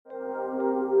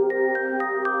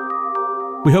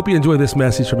We hope you enjoy this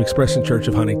message from Expression Church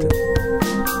of Huntington.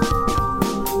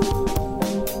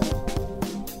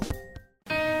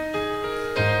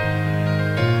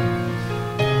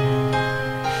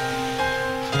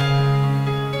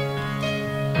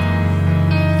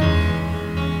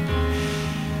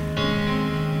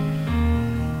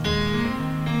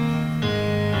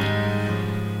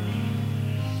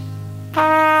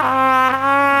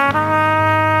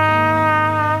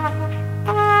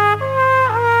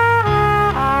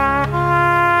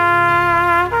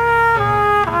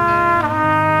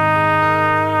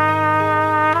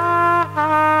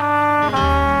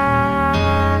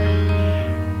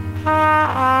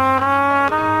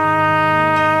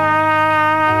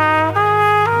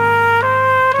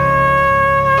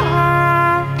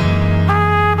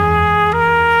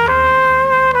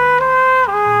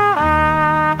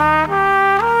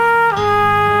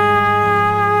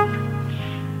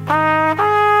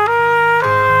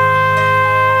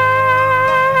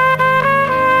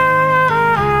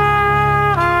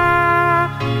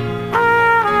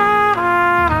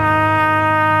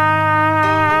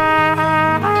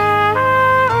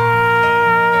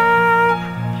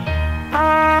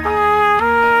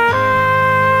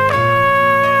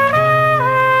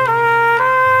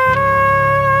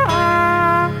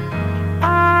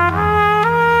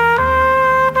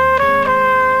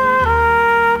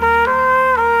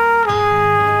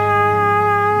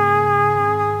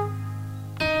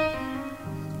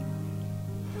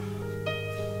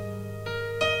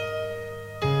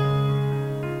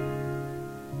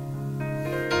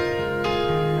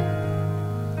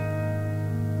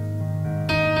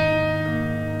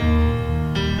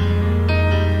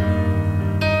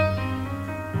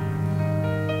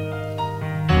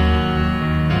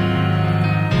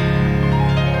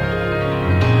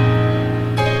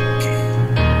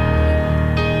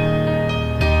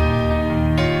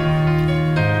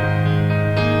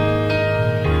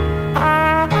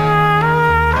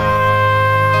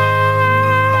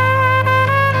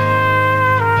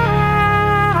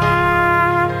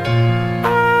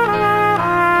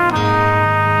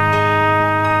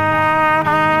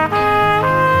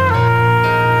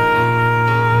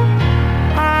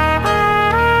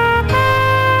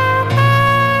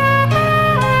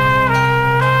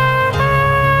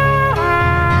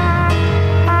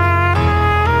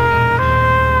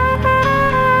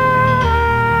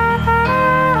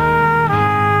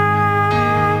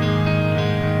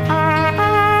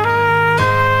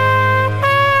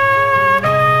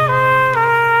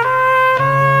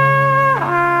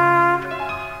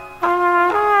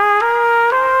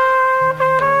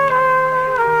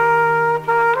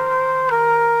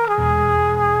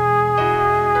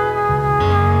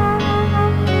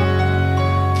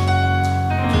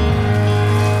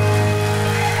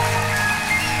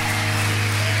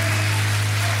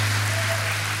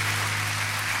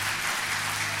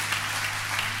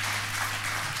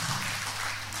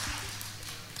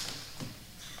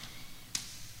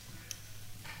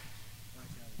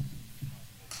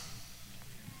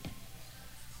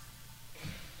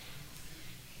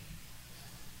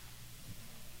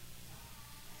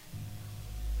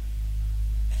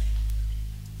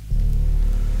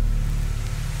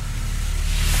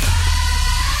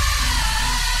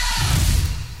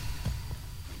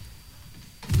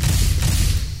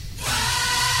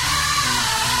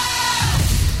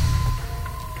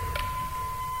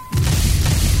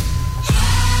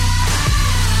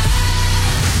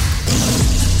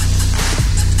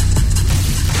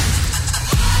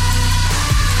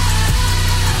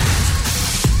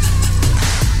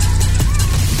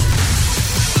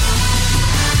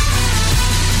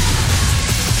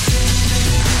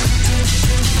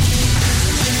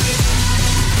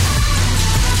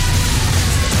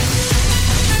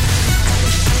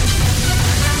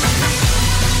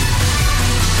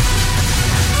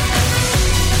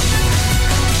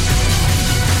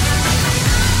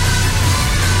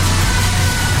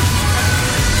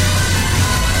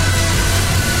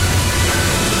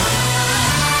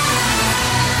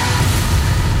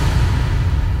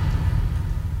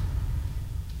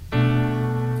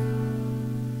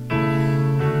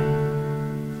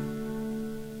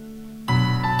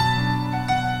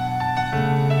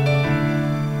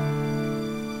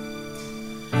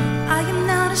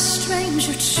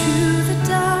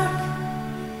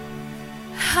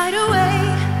 hide away,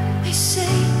 they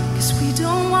say, 'cause we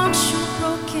don't want your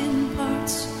broken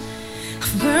parts.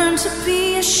 I've learned to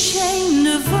be ashamed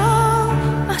of all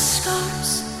my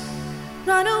scars.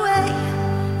 Run away,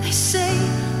 they say,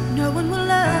 no one will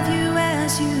love you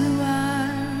as you are.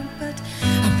 But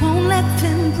I won't let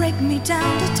them break me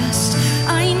down to dust.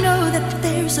 I know that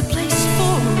there's a place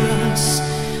for us.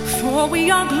 we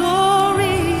are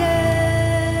glorious.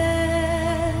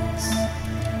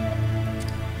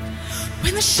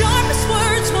 When the sharpest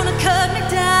words want to cut me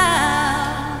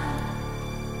down,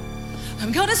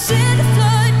 I'm gonna send a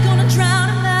flood, gonna drown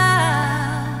them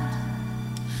out.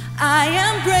 I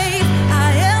am brave,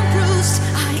 I am bruised,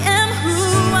 I am who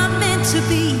I'm meant to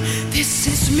be. This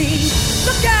is me.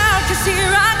 Look out, 'cause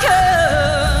here I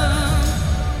come,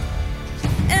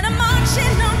 and I'm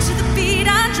marching on to the beat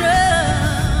I drum.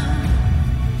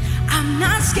 I'm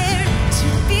not scared to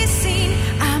be seen,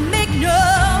 I make no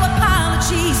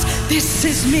apologies. This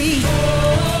is me.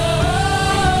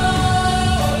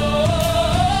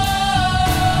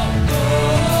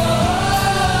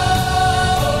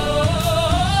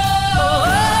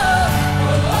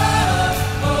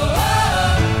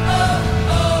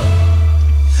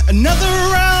 Another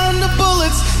round of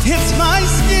bullets hits my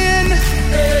skin.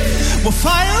 We'll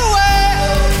fire away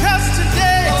past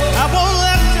today. I won't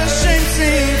let the shame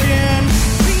sink in.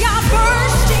 We are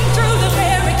bursting through the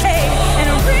barricade and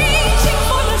reaching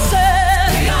for the sun.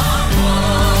 We are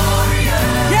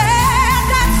warriors. Yeah,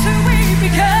 that's who we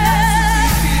become.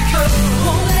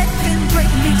 Won't let them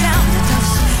break me down to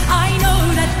dust. I know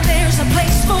that there's a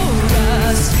place for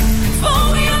us. For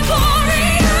we are glorious.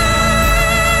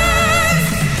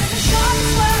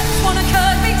 Wanna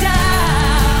cut me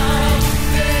down,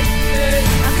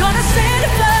 I'm gonna send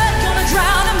a flood, gonna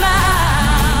drown them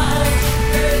out.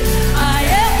 I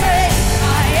am brave,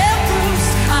 I am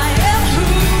bruised, I am who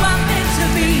I'm meant to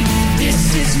be. This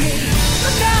is me.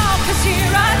 Look out, 'cause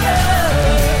here I come,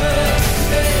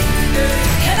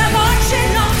 and I'm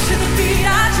marching on to the beat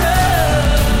I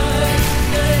drum.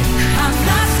 I'm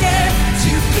not scared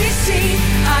to be seen,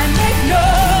 I make no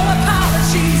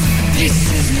apologies. This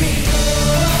is me.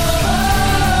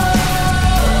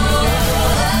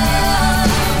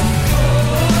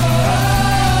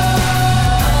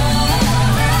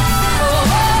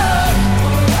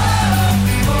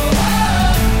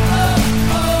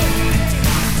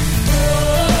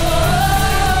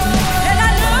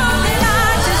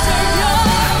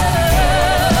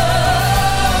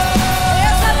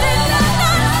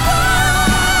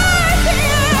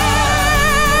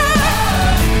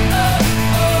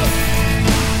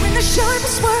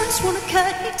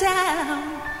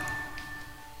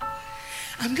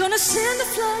 I'm gonna send a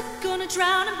flood, gonna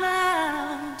drown them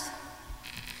out.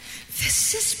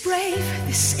 This is brave,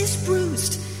 this is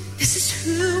bruised, this is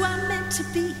who I'm meant to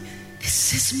be.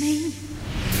 This is me.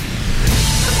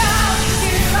 Look out, 'cause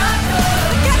here I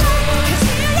come. Look out, 'cause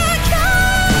here I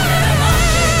come. And I'm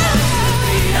marching on to the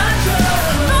beat I drum.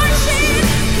 Marching,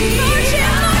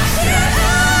 marching, marching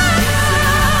on.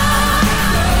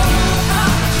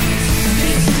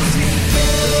 This is me.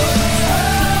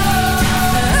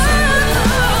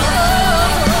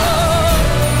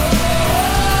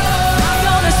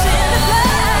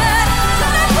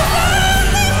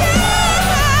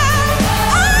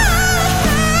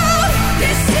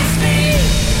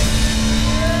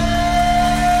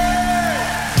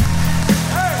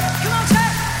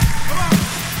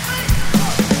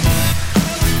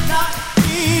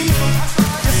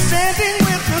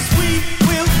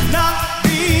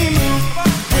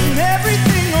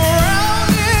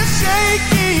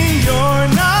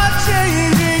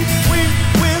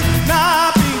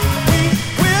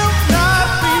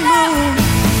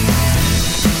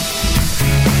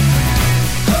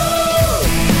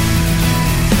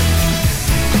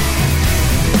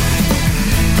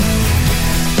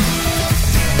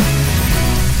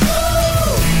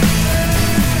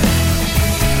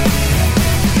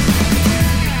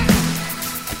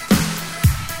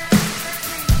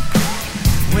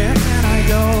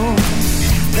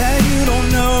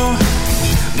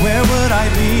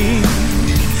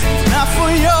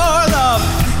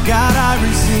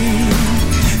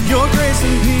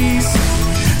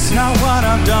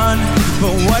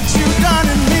 But what you've done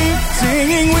in me,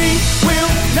 singing we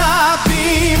will not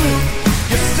be moved.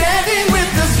 You're standing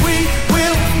with us, we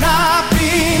will not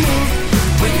be moved.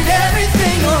 When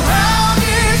everything around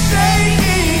is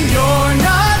shaking, you're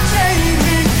not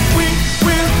changing. We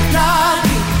will not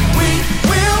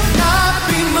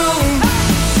be moved.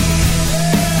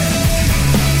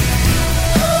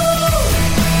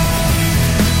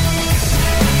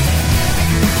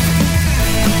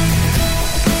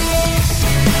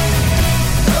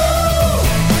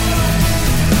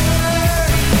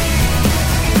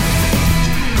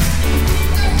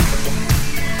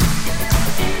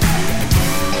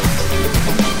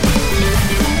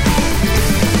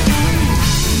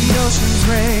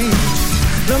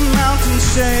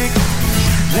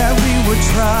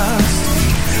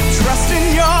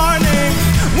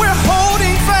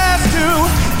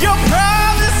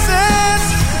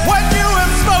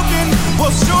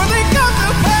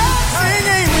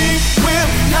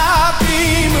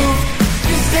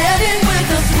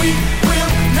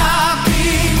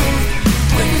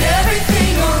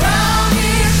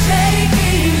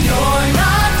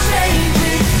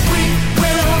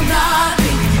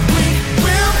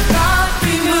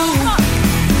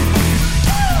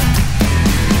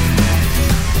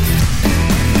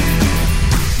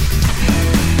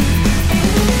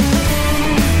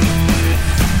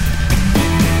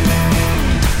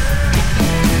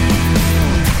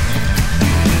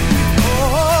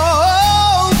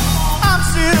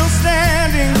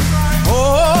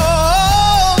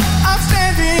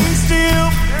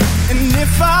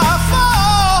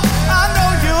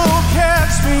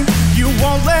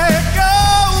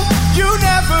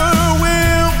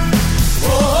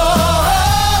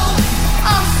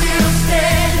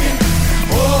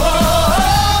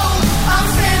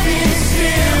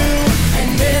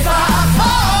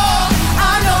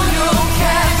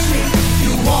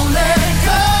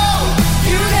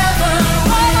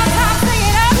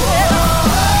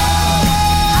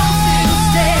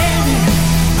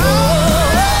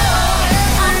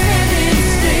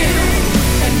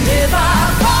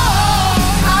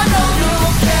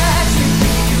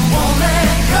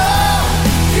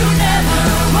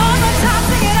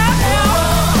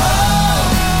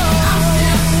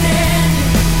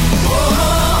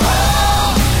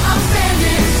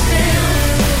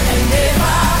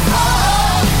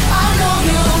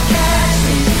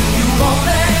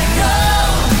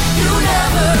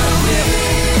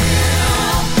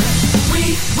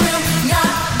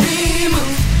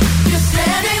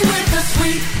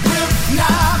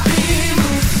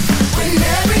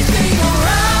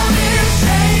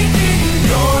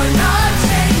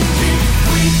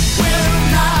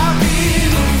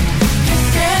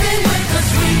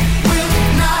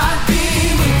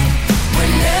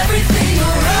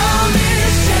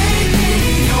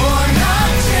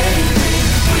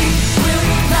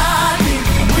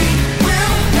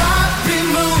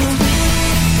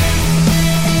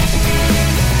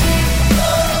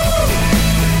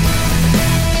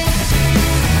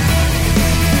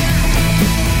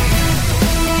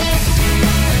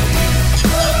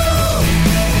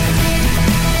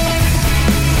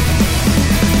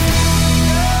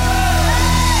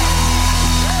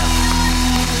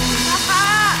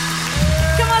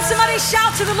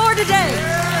 more today.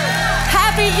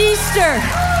 Happy Easter.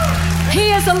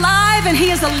 He is alive and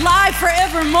he is alive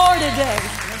forevermore today.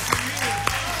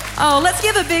 Oh, let's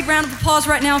give a big round of applause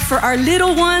right now for our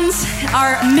little ones,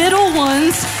 our middle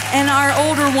ones, and our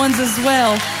older ones as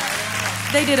well.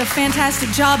 They did a fantastic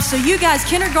job. So you guys,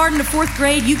 kindergarten to 4th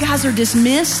grade, you guys are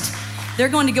dismissed. They're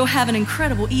going to go have an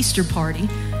incredible Easter party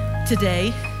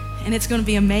today, and it's going to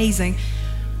be amazing.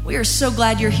 We are so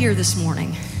glad you're here this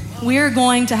morning. We are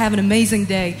going to have an amazing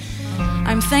day.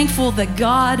 I'm thankful that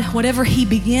God, whatever he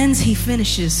begins, he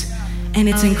finishes. And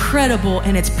it's incredible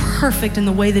and it's perfect in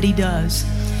the way that he does.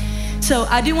 So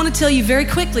I do want to tell you very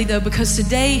quickly though, because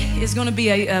today is going to be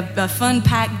a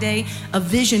fun-packed day, a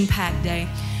vision-packed day.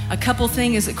 A couple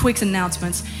things, quick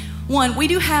announcements. One, we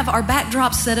do have our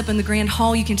backdrop set up in the grand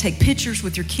hall. You can take pictures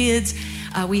with your kids.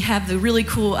 We have the really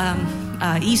cool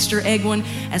Easter egg one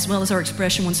as well as our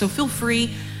expression one. So feel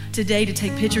free today to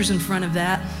take pictures in front of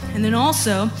that. And then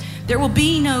also, there will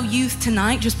be no youth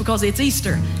tonight just because it's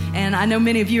Easter. And I know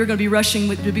many of you are going to be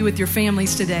rushing to be with your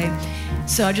families today.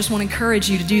 So I just want to encourage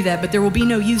you to do that. But there will be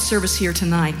no youth service here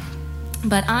tonight.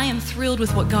 But I am thrilled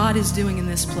with what God is doing in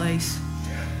this place.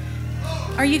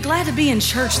 Are you glad to be in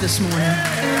church this morning?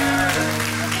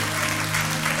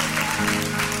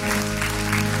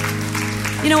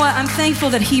 You know what? I'm thankful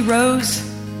that he rose.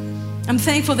 I'm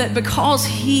thankful that because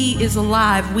he is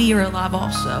alive, we are alive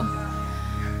also.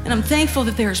 And I'm thankful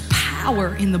that there's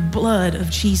power in the blood of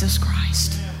Jesus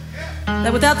Christ.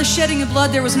 That without the shedding of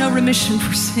blood, there was no remission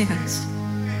for sins.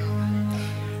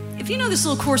 If you know this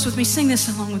little chorus with me, sing this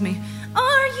along with me.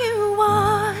 Are you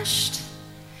washed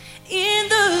in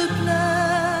the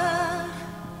blood,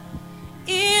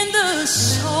 in the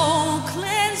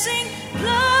soul-cleansing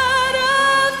blood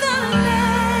of the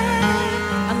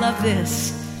Lamb? I love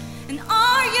this. And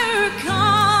are your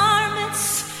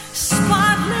garments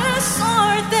spotless?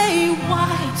 Are they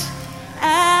white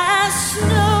as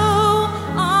snow?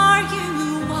 Are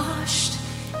you washed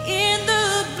in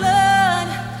the blood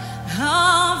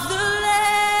of the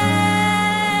Lamb?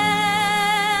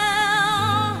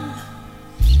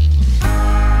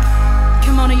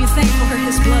 Come on, are you thankful for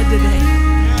his blood today?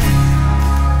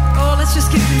 Oh, let's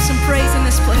just give him some praise in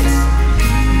this place.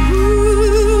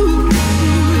 Ooh.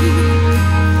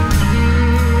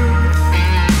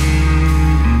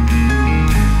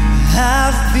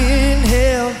 I've been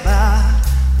held by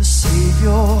the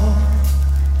Savior.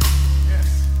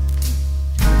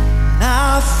 And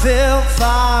I felt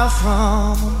far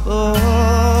from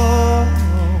above.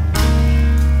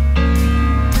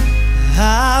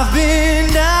 I've been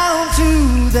down to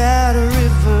that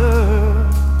river.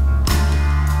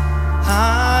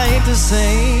 I ain't the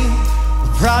same, the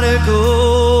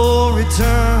prodigal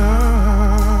return.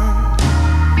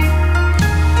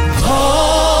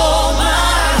 All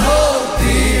my hope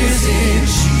is in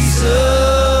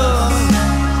Jesus.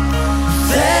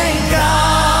 Thank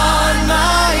God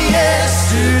my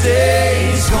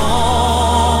yesterday's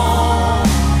gone.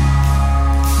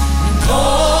 And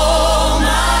all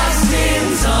my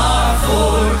sins are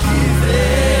forgiven.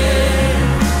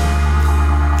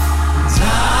 'Cause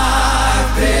I've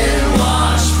been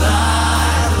washed by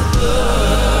the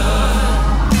blood.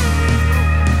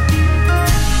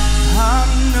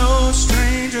 I'm no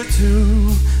stranger to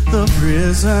the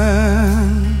prison.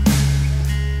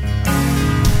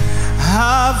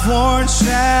 I've worn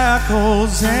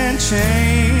shackles and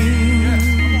chains,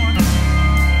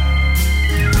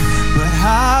 but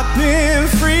I've been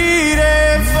freed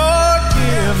and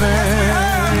forgiven.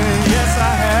 Yes,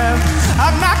 I have.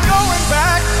 I'm not going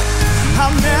back.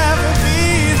 I'll never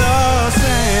be the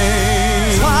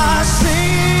same. So I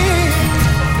sing.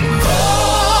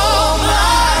 All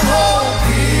my hope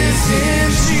is in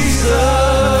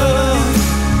Jesus.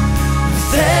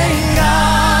 Thank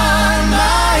God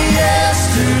my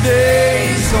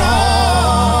yesterday's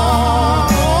gone.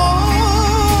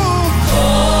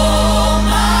 All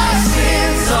my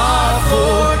sins are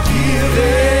forgiven.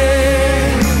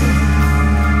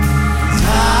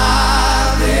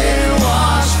 I've been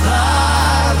washed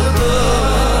by the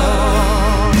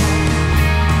blood.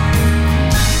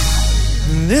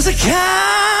 There's a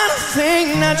kind of thing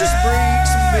that just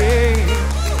breaks me.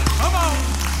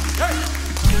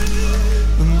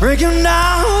 Break him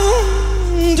down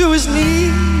to his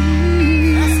knees.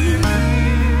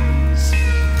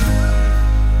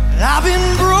 I've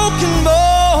been broken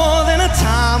more than a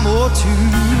time or two,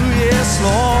 yes,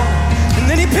 Lord. And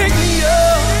then he picked me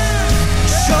up,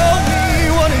 showed me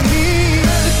what it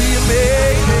means to be a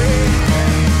man.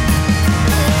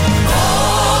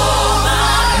 All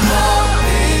my hope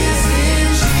is in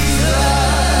Jesus.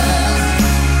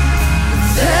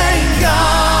 Thank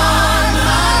God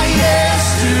my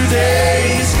yesterday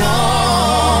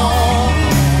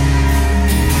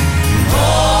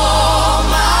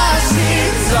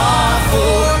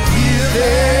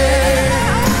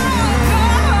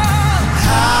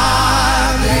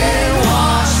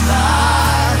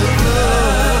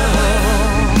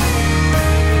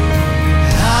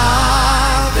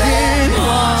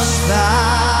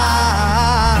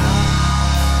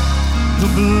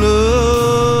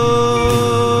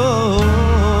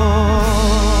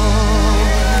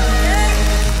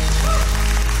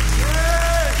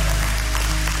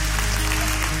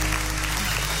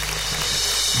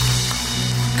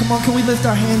Come on, can we lift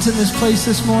our hands in this place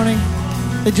this morning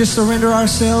and just surrender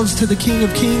ourselves to the King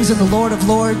of Kings and the Lord of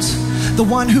Lords, the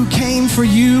one who came for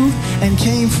you and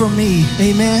came for me.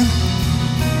 Amen.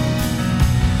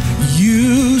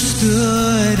 You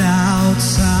stood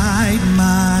outside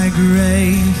my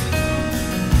grave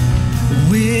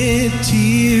with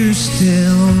tears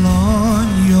still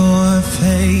on your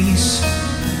face.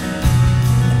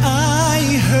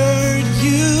 I heard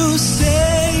you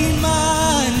say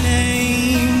my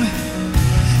name,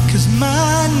 'cause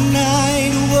my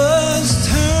night was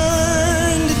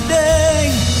turned to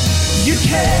day. You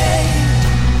came,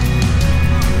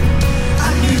 I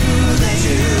knew that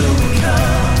you would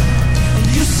come, and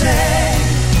you said,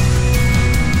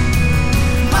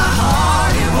 my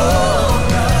heart it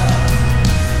woke up.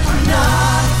 I'm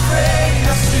not afraid,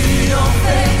 I see your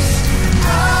face.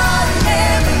 I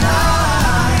never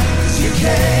lied, 'cause you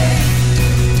came.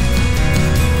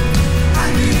 I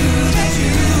knew that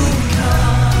you would come.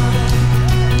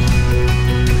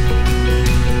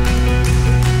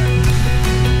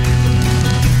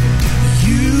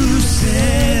 You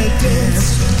said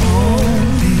death's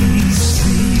only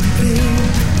sleeping.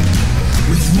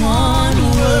 With one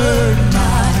word,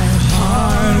 my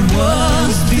heart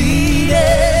was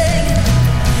beating.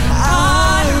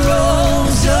 I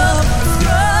rose up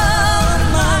from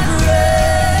my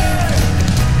grave.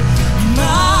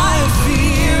 My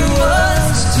fear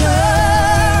was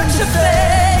turned to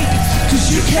faith, 'cause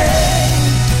you came.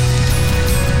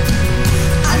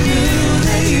 I knew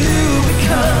that you would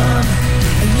come,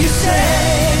 and you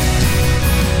said,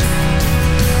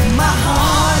 my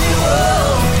heart it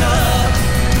woke up.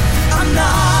 I'm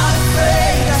not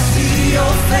afraid, I see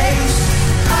your face.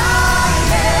 I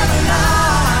never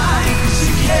lied, 'cause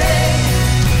you came.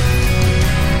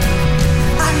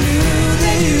 I knew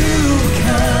that you would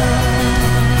come.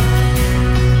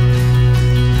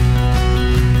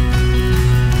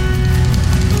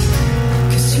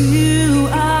 'Cause you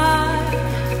are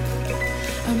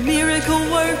a miracle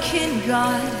working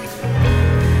God.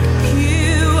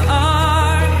 You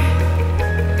are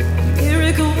a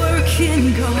miracle working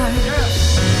God.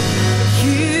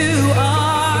 You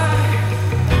are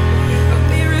a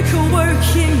miracle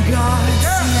working God.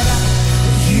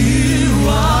 You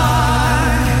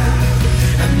are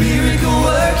a miracle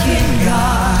working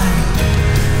God.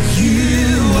 You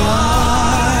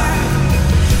are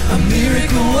a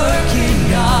miracle working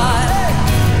God.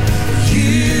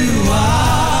 You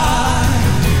are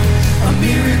a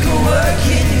miracle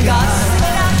working God.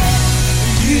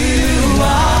 You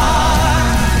are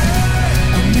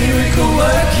a miracle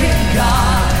working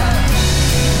God.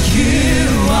 You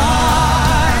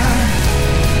are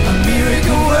a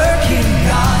miracle working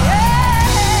God.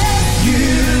 You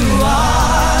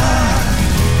are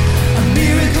a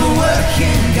miracle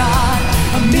working God.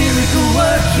 A miracle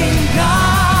working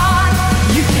God.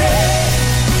 You came.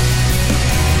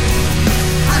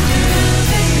 I knew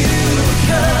that you would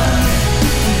come.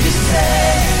 You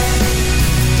said,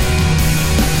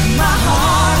 my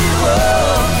heart it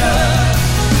woke up.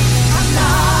 I'm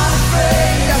not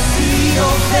afraid, I see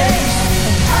your face.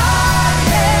 I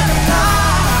never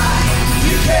lied.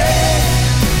 You came.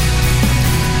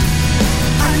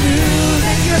 I knew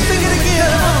that you would sing it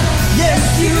again. Yes,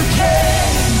 you came.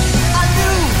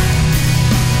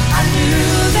 I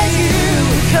knew that you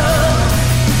would come.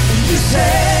 And you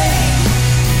said,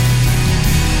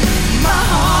 my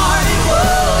heart it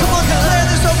woke. Come on, declare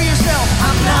this over yourself.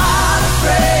 I'm not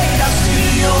afraid, I see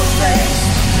your face.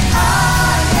 I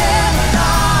never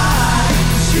lied,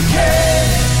 'cause you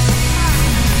came.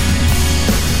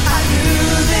 I knew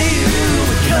that you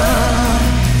would come.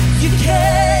 You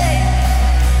came.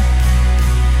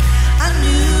 I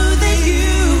knew that you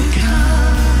would come.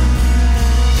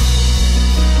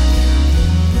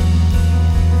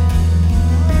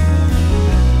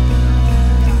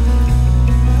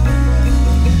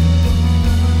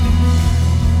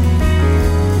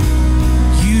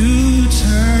 You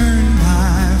turned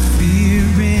my fear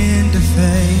into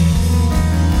faith.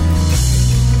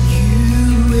 You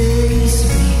raised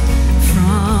me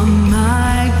from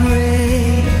my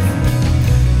grave.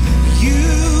 You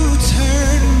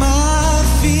turned my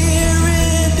fear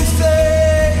into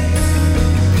faith.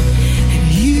 And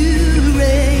you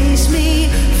raised me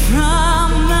from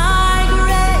my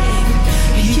grave.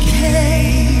 You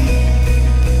came.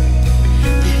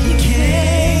 You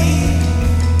came.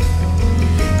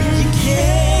 You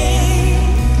came.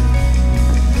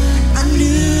 I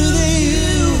knew that you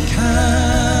would come.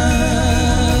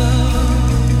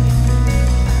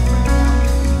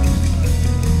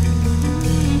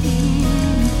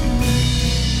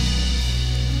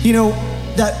 You know,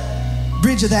 that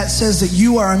bridge of that says that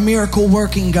you are a miracle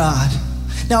working God.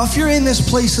 Now, if you're in this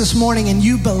place this morning and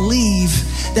you believe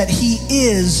that he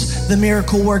is the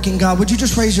miracle working God, would you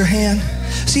just raise your hand?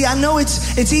 See, I know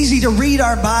it's easy to read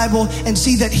our Bible and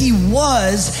see that he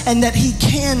was and that he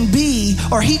can be,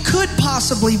 or he could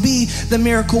possibly be the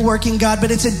miracle working God,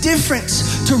 but it's a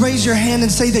difference to raise your hand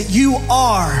and say that you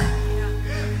are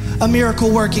a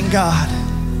miracle working God.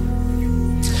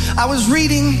 I was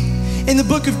reading in the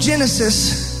book of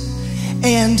Genesis,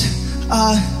 and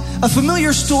a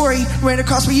familiar story ran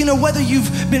across me. You know, whether you've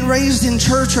been raised in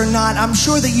church or not, I'm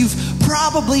sure that you've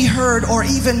probably heard or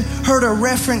even heard a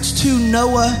reference to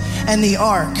Noah and the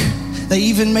ark. They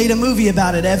even made a movie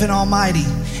about it, Evan Almighty,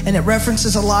 and it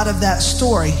references a lot of that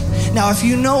story. Now, if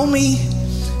you know me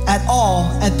at all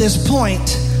at this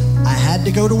point, I had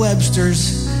to go to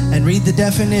Webster's and read the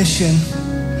definition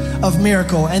of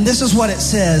miracle. And this is what it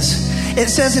says. It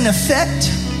says an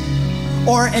effect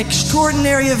or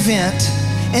extraordinary event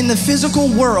in the physical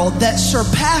world that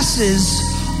surpasses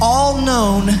all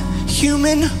known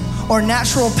human or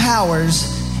natural powers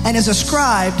and is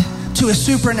ascribed to a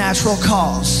supernatural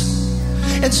cause.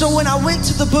 And so when I went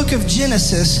to the book of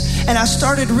Genesis and I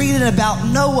started reading about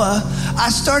Noah, I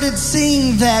started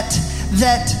seeing that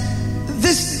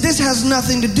this has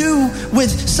nothing to do with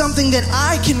something that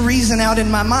I can reason out in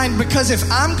my mind, because if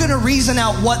I'm going to reason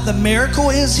out what the miracle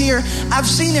is here, I've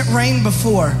seen it rain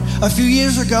before. A few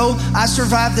years ago, I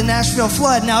survived the Nashville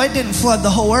flood. Now, it didn't flood the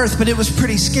whole earth, but it was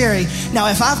pretty scary. Now,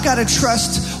 if I've got to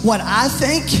trust what I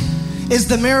think is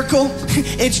the miracle,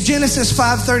 it's Genesis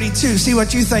 5:32. See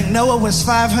what you think. Noah was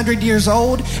 500 years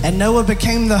old, and Noah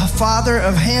became the father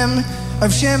of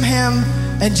Shem, Ham,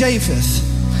 and Japheth.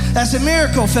 That's a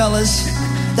miracle, fellas.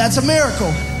 That's a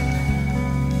miracle.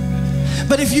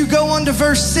 But if you go on to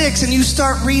verse 6 and you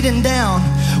start reading down,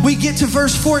 we get to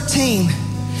verse 14.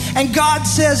 And God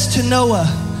says to Noah,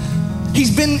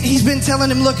 he's been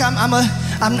telling him, look,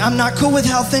 I'm not cool with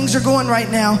how things are going right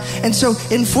now. And so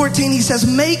in 14, he says,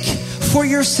 make for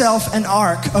yourself an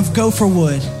ark of gopher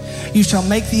wood. You shall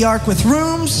make the ark with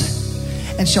rooms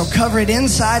and shall cover it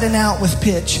inside and out with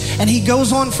pitch. And he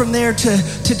goes on from there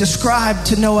to describe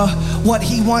to Noah what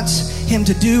he wants him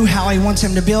to do, how he wants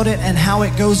him to build it, and how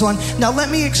it goes on. Now let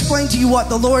me explain to you what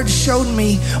the Lord showed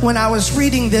me when I was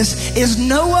reading this. Is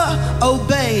Noah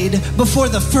obeyed before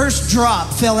the first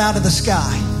drop fell out of the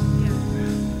sky.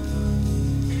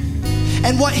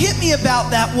 And what hit me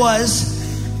about that was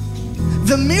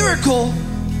the miracle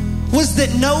was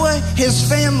that Noah, his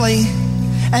family,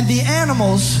 and the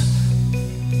animals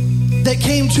that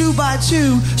came 2 by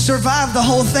 2 survived the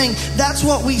whole thing. That's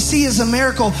what we see as a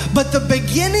miracle. But the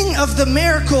beginning of the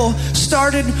miracle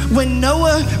started when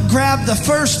Noah grabbed the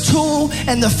first tool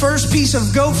and the first piece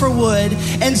of gopher wood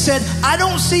and said, I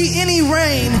don't see any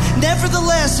rain.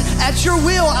 Nevertheless, at your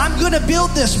will, I'm going to build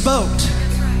this boat.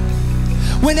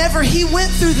 Whenever he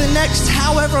went through the next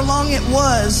however long it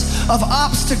was of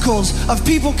obstacles, of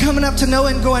people coming up to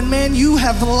Noah and going, man, you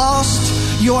have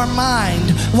lost your mind.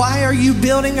 Why are you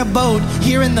building a boat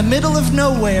here in the middle of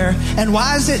nowhere? And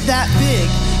why is it that big?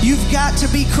 You've got to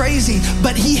be crazy.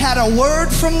 But he had a word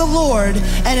from the Lord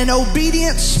and an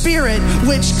obedient spirit,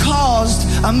 which caused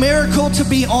a miracle to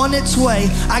be on its way.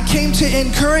 I came to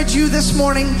encourage you this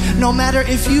morning, no matter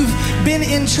if you've been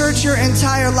in church your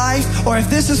entire life, or if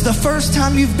this is the first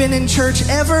time you've been in church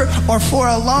ever, or for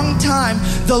a long time,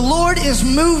 the Lord is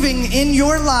moving in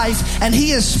your life and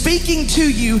he is speaking to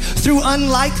you through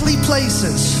unlikely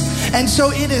places. And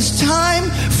so it is time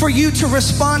for you to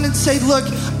respond and say, look,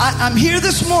 I'm here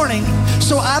this morning,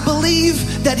 so I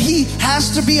believe that he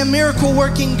has to be a miracle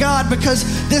working God, because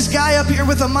this guy up here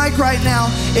with a mic right now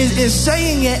is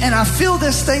saying it, and I feel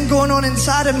this thing going on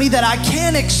inside of me that I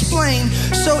can't explain.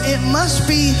 So it must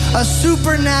be a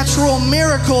supernatural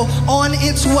miracle on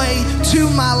its way to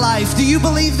my life. Do you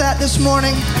believe that this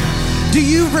morning? Do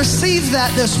you receive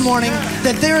that this morning,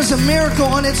 that there is a miracle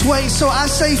on its way? So I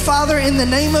say, Father, in the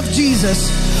name of Jesus,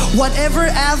 whatever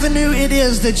avenue it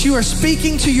is that you are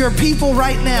speaking to your people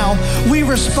right now, we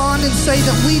respond and say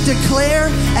that we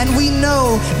declare and we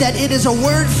know that it is a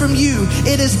word from you.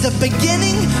 It is the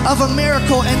beginning of a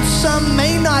miracle, and some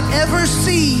may not ever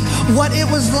see what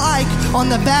it was like on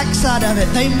the backside of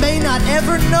it. They may not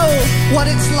ever know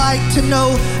what it's like to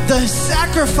know the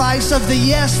sacrifice of the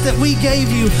yes that we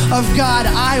gave you of God,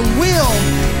 I will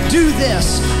do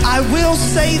this. I will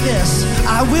say this.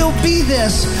 I will be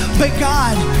this. But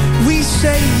God, we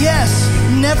say yes,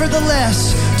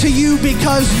 nevertheless, to you,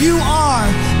 because you are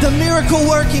the miracle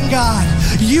working God.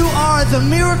 You are the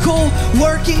miracle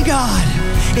working God.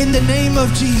 In the name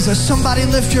of Jesus, somebody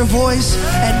lift your voice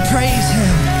and praise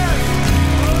him.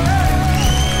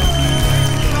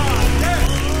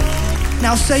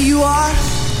 Now say you are.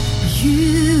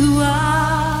 You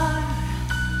are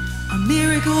a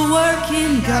miracle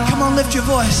working God. Come on, lift your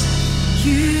voice.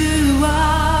 You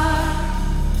are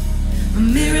a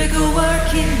miracle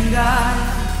working God.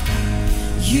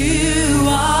 You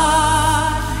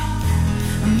are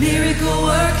a miracle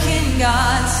working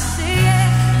God. Say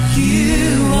it.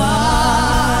 You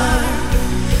are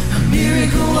a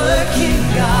miracle working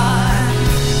God.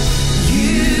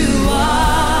 You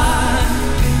are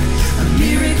a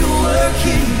miracle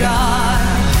working God.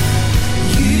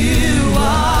 You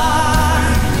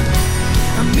are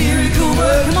a miracle working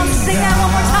God. Come on, sing that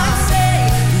one more time. Say,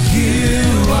 you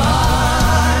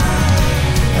are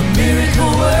a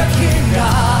miracle working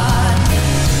God.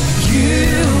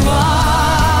 You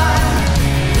are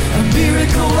a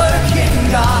miracle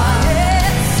working God.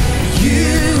 Yes.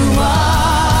 You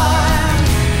are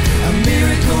a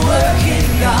miracle working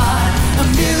God. A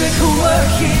miracle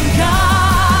working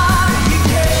God. You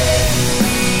came.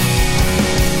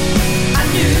 I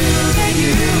knew that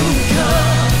you would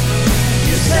come.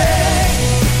 You said,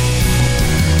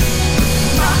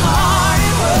 my heart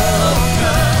it will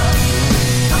open.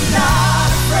 I'm not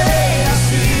afraid. I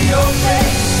see your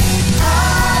face. I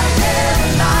never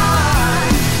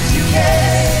lied. You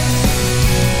came.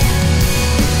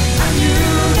 I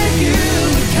knew that you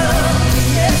would come.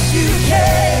 Yes, you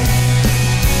came.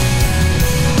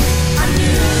 I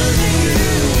knew that you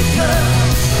would come.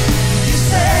 You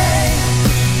said,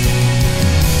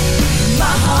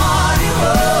 my heart it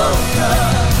will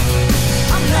come.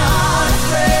 I'm not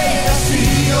afraid. I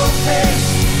see your face.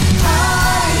 I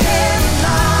never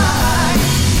lied.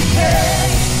 You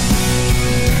came.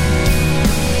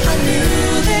 I knew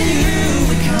that you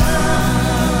would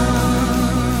come.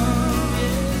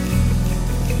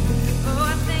 Oh, I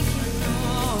thank you,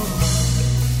 Lord.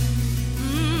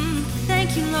 Thank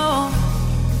you, Lord.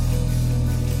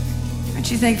 Aren't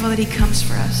you thankful that He comes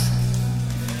for us?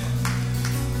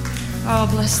 Oh,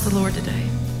 bless the Lord today.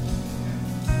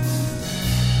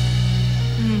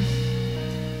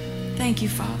 Thank you,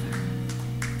 Father.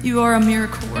 You are a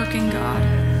miracle working God.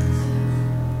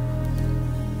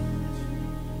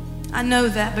 I know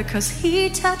that because He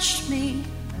touched me.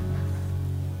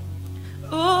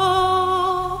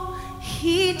 Oh,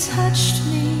 He touched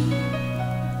me.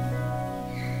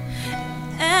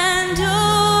 And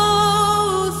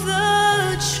oh,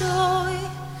 the joy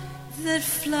that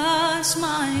floods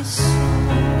my soul.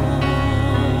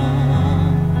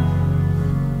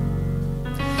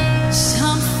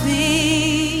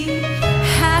 Something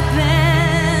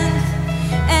happened,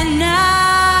 and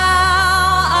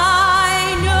now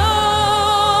I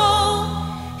know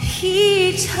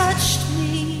He touched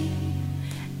me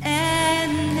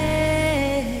and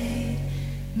made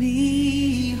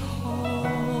me whole.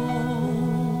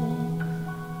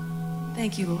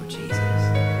 Thank you, Lord Jesus.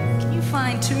 Can you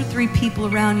find 2 or 3 people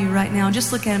around you right now and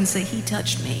just look at them and say, He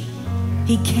touched me.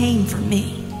 He came for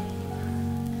me.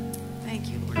 Thank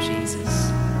you, Lord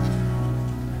Jesus.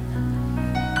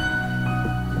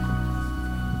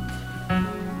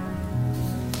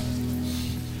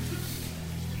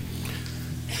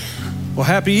 Well,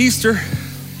 happy Easter.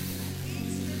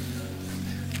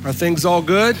 Are things all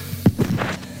good?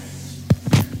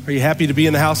 Are you happy to be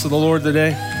in the house of the Lord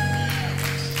today?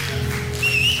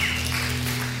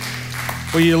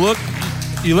 Well, you look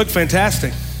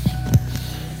fantastic.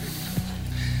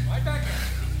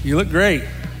 You look great.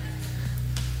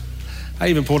 I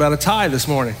even pulled out a tie this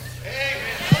morning.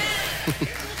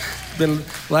 The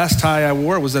last tie I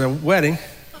wore was at a wedding.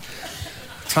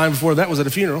 Time before that was at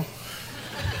a funeral.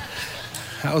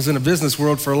 I was in the business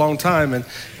world for a long time, and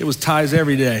it was ties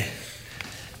every day.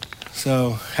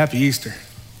 So, happy Easter.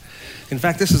 In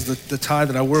fact, this is the tie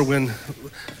that I wore when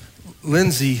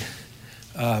Lindsay,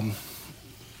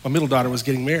 my middle daughter, was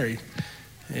getting married.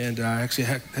 And I actually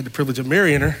had the privilege of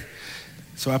marrying her.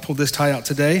 So I pulled this tie out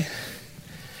today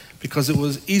because it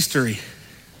was Eastery.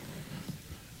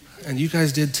 And you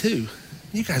guys did too.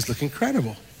 You guys look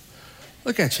incredible.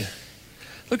 Look at you.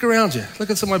 Look around you.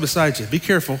 Look at somebody beside you. Be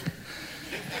careful.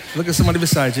 Look at somebody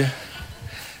beside you.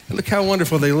 And look how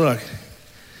wonderful they look.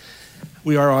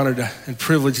 We are honored and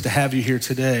privileged to have you here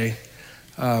today.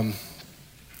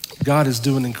 God is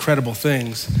doing incredible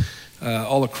things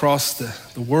all across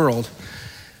the world.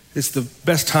 It's the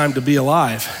best time to be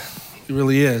alive. It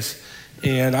really is.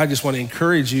 And I just want to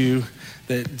encourage you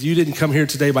that you didn't come here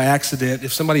today by accident.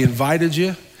 If somebody invited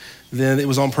you, then it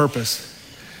was on purpose.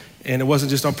 And it wasn't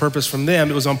just on purpose from them,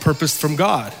 it was on purpose from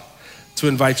God to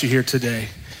invite you here today.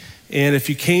 And if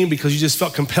you came because you just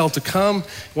felt compelled to come,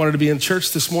 wanted to be in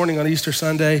church this morning on Easter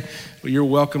Sunday, well, you're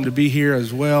welcome to be here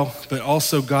as well. But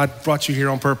also God brought you here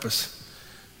on purpose.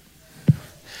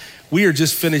 We are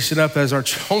just finishing up as our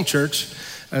home church,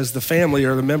 as the family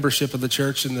or the membership of the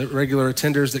church and the regular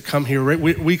attenders that come here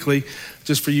weekly,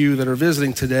 just for you that are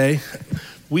visiting today.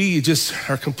 We just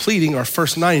are completing our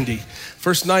first 90.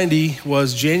 First 90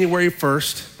 was January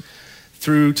 1st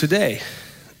through today,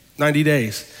 90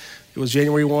 days. It was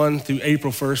January 1 through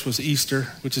April 1st was Easter,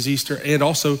 which is Easter, and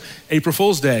also April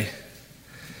Fool's Day,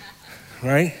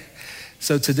 right?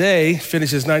 So today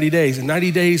finishes 90 days, and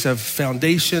 90 days of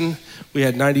foundation. We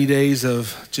had 90 days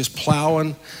of just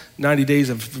plowing, 90 days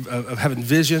of having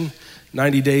vision,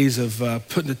 90 days of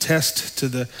putting a test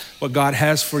to what God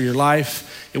has for your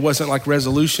life. It wasn't like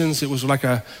resolutions. It was like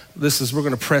we're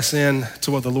going to press in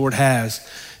to what the Lord has.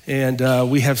 And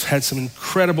we have had some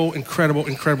incredible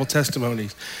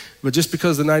testimonies. But just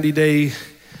because the 90-day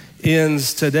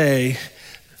ends today,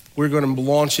 we're going to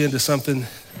launch into something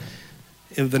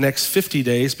in the next 50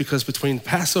 days, because between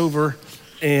Passover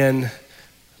and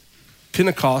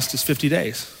Pentecost is 50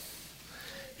 days.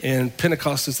 And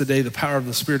Pentecost is the day the power of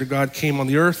the Spirit of God came on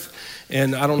the earth.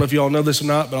 And I don't know if you all know this or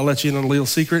not, but I'll let you in on a little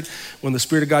secret. When the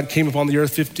Spirit of God came upon the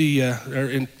earth on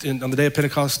the day of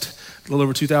Pentecost, a little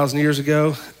over 2,000 years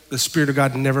ago, the Spirit of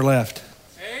God never left.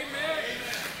 Amen.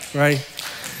 Right?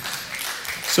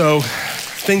 So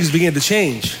things began to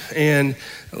change, and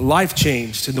life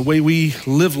changed, and the way we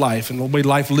live life and the way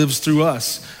life lives through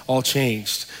us all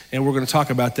changed. And we're going to talk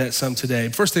about that some today.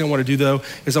 First thing I want to do, though,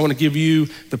 is I want to give you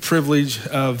the privilege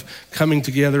of coming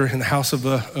together in the house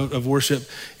of worship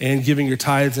and giving your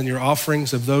tithes and your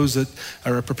offerings. Of those that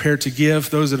are prepared to give,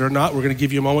 those that are not, we're going to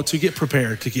give you a moment to get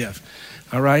prepared to give.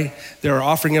 All right? There are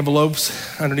offering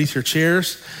envelopes underneath your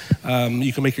chairs.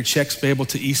 You can make your checks payable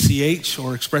to ECH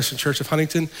or Expression Church of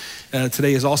Huntington.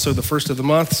 Today is also the first of the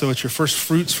month, so it's your first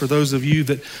fruits for those of you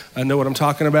that know what I'm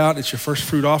talking about. It's your first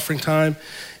fruit offering time,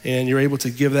 and you're able to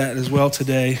give that as well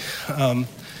today.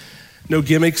 No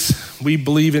gimmicks. We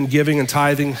believe in giving and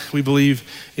tithing. We believe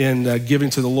in giving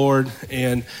to the Lord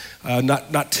and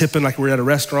not tipping like we're at a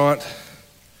restaurant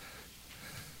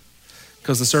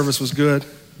because the service was good.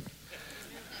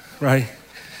 Right?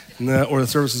 Or the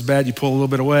service is bad, you pull a little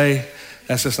bit away.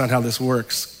 That's just not how this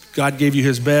works. God gave you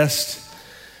his best,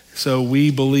 so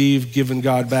we believe giving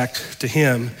God back to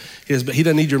him. He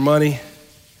doesn't need your money.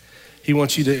 He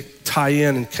wants you to tie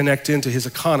in and connect into his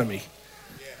economy.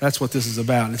 That's what this is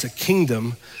about. It's a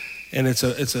kingdom, and it's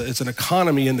an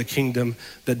economy in the kingdom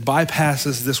that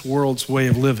bypasses this world's way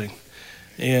of living.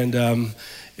 And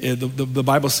the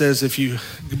Bible says the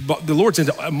Lord's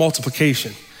into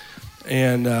multiplication.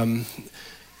 And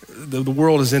the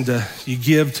world is into you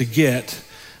give to get,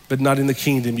 but not in the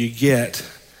kingdom. You get,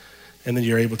 and then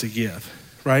you're able to give,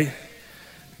 right?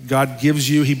 God gives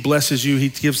you, he blesses you, he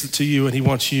gives it to you, and he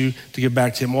wants you to give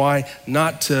back to him. Why?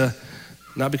 Not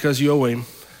because you owe him.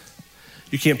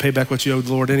 You can't pay back what you owe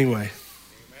the Lord anyway.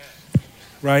 Amen.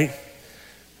 Right?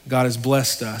 God has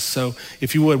blessed us. So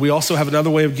if you would, we also have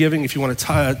another way of giving. If you want to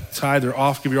tithe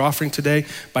or give your offering today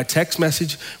by text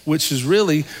message, which is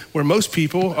really where most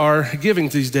people are giving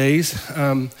these days.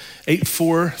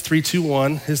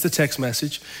 84321 is the text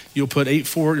message. You'll put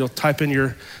you'll type in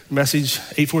your message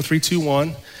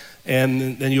 84321,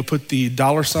 and then you'll put the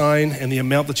 $ and the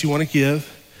amount that you want to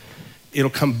give.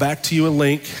 It'll come back to you a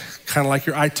link, kind of like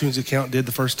your iTunes account did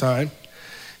the first time.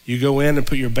 You go in and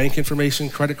put your bank information,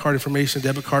 credit card information,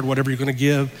 debit card, whatever you're going to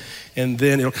give, and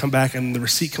then it'll come back and the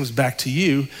receipt comes back to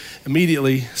you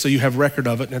immediately, so you have record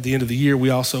of it. And at the end of the year, we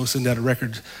also send out a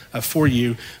record for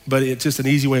you. But it's just an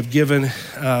easy way of giving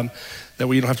that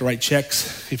way you don't have to write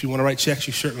checks. If you want to write checks,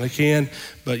 you certainly can,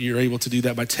 but you're able to do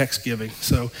that by text giving.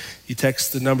 So you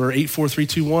text the number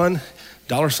 84321,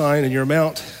 $ and your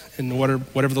amount, and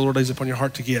whatever the Lord lays upon your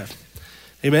heart to give.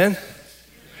 Amen?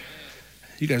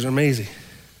 You guys are amazing.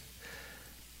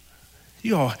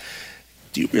 You all,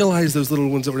 do you realize those little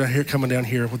ones that were down here coming down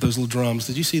here with those little drums?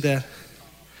 Did you see that?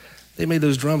 They made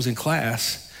those drums in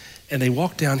class, and they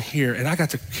walked down here, and I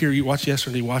got to hear you watch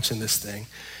yesterday watching this thing.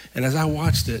 And as I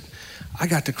watched it, I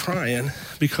got to crying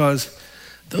because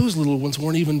those little ones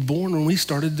weren't even born when we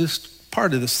started this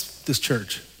part of this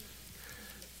church.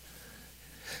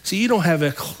 See, you don't have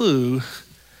a clue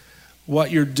what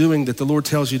you're doing that the Lord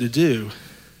tells you to do,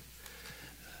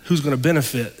 who's going to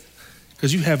benefit,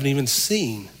 because you haven't even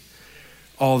seen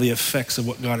all the effects of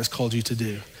what God has called you to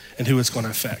do and who it's going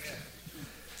to affect.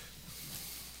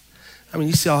 I mean,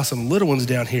 you saw some little ones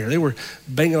down here. They were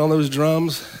banging on those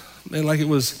drums, man, like it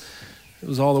was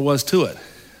all there was to it.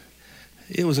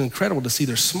 It was incredible to see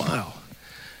their smile.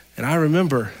 And I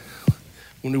remember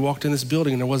when we walked in this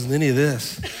building and there wasn't any of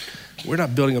this. We're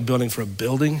not building a building for a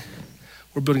building.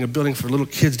 We're building a building for little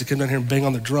kids to come down here and bang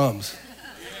on the drums,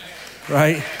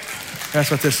 right? That's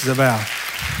what this is about.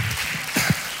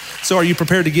 So are you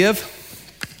prepared to give?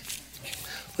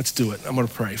 Let's do it. I'm going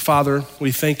to pray. Father,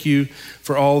 we thank you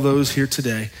for all those here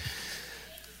today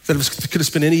that could have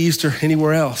spent any Easter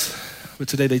anywhere else, but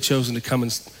today they've chosen to come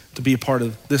and to be a part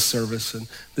of this service and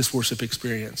this worship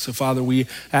experience. So Father, we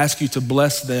ask you to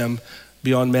bless them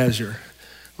beyond measure.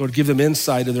 Lord, give them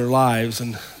insight of their lives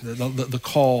and the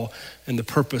call and the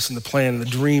purpose and the plan and the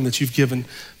dream that you've given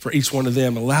for each one of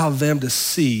them. Allow them to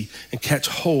see and catch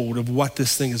hold of what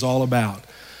this thing is all about.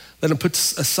 Let them put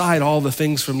aside all the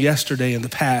things from yesterday and the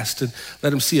past, and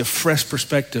let them see a fresh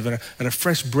perspective and a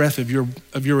fresh breath of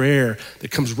your air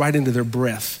that comes right into their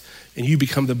breath, and you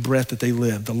become the breath that they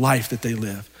live, the life that they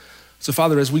live. So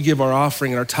Father, as we give our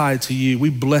offering and our tithe to you, we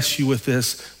bless you with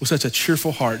this with such a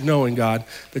cheerful heart, knowing, God,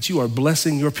 that you are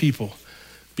blessing your people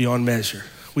beyond measure.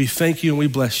 We thank you and we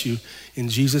bless you in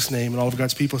Jesus' name. And all of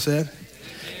God's people said,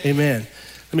 Amen.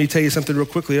 Let me tell you something real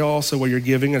quickly also while you're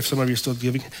giving, if some of you are still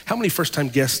giving. How many first-time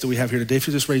guests do we have here today? If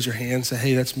you just raise your hand and say,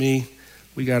 hey, that's me.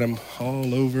 We got them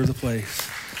all over the place.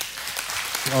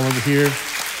 All over here.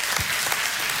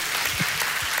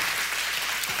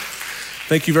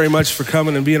 Thank you very much for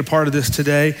coming and being a part of this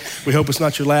today. We hope it's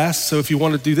not your last. So if you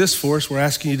want to do this for us, we're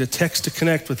asking you to text to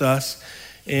connect with us.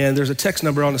 And there's a text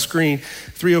number on the screen,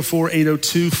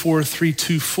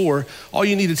 304-802-4324. All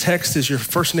you need to text is your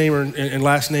first name and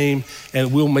last name,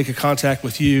 and we'll make a contact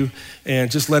with you.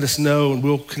 And just let us know, and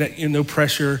we'll connect you. No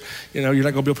pressure. You know, you're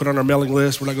not going to be able to put on our mailing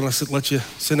list. We're not going to let you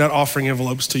send out offering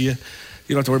envelopes to you. You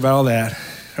don't have to worry about all that.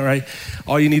 All right.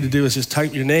 All you need to do is just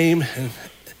type your name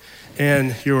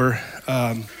and your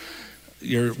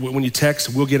when you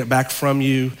text, we'll get it back from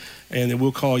you, and then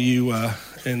we'll call you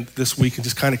and this week and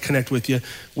just kind of connect with you.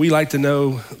 We like to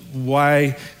know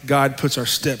why God puts our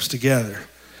steps together.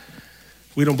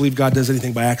 We don't believe God does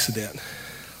anything by accident.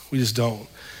 We just don't.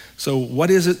 So what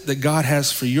is it that God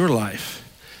has for your life?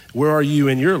 Where are you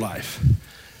in your life?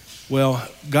 Well,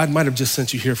 God might have just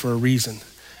sent you here for a reason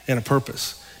and a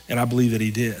purpose, and I believe that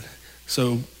he did.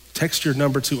 So text your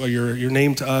number to or your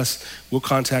name to us. We'll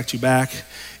contact you back.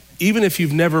 Even if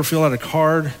you've never filled out a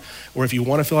card, or if you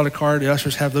want to fill out a card, the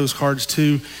ushers have those cards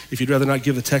too. If you'd rather not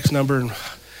give the text number and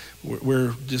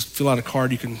we're just fill out a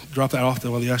card, you can drop that off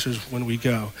to one of the ushers when we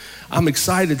go. I'm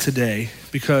excited today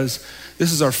because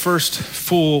this is our first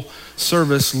full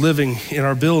service living in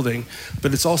our building,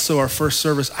 but it's also our first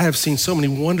service. I have seen so many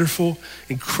wonderful,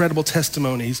 incredible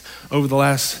testimonies over the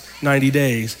last 90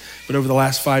 days, but over the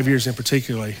last 5 years in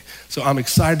particular. So I'm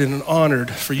excited and honored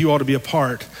for you all to be a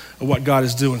part of what God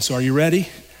is doing. So are you ready?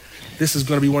 This is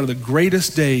going to be one of the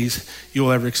greatest days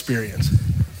you'll ever experience.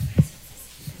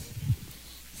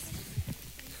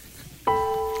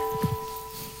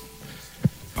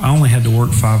 I only had to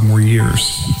work 5 more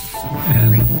years,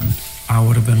 and I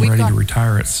would have been ready to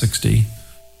retire at 60.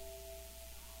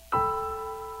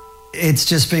 It's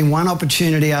just been one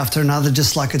opportunity after another,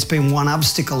 just like it's been one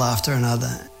obstacle after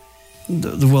another.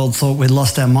 The world thought we'd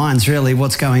lost our minds, really.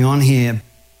 What's going on here?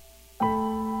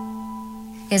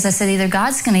 As I said, either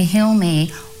God's going to heal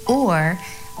me, or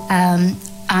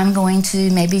I'm going to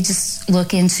maybe just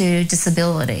look into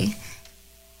disability.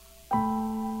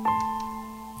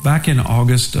 Back in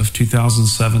August of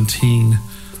 2017,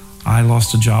 I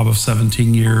lost a job of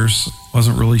 17 years.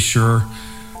 Wasn't really sure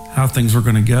how things were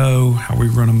going to go, how we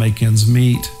were going to make ends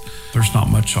meet. There's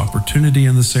not much opportunity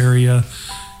in this area,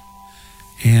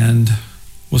 and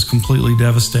was completely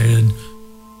devastated.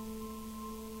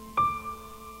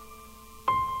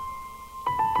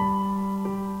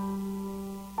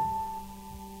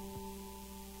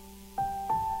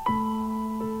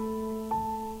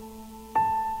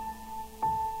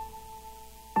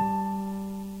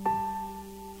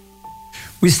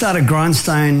 We started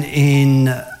Grindstone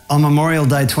on Memorial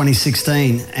Day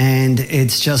 2016, and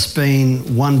it's just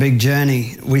been one big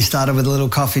journey. We started with a little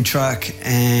coffee truck,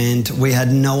 and we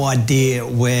had no idea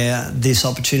where this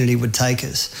opportunity would take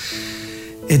us.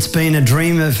 It's been a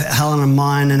dream of Helen and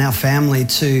mine and our family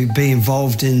to be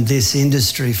involved in this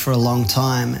industry for a long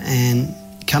time, and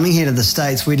coming here to the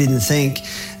States, we didn't think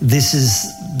this is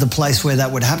the place where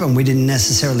that would happen. We didn't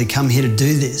necessarily come here to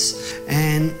do this,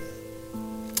 and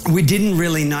we didn't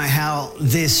really know how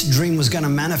this dream was going to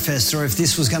manifest, or if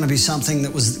this was going to be something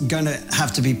that was going to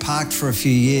have to be parked for a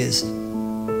few years.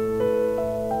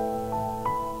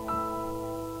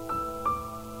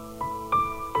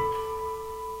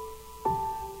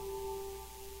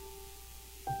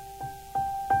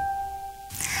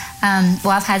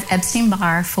 Well, I've had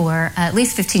Epstein-Barr for at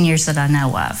least 15 years that I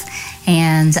know of.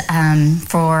 And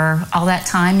for all that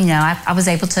time, I was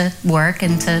able to work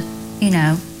and to,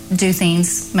 do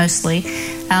things mostly.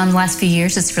 The last few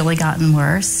years, it's really gotten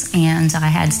worse, and I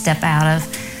had to step out of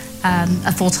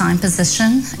a full-time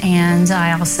position, and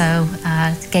I also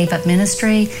gave up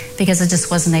ministry because I just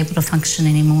wasn't able to function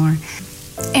anymore.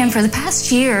 And for the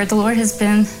past year, the Lord has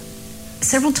been,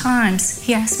 several times,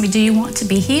 He asked me, do you want to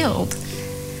be healed?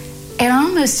 And I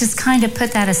almost just kind of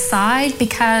put that aside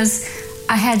because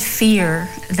I had fear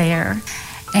there.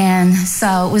 And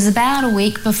so it was about a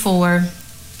week before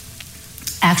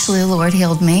actually the Lord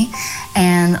healed me.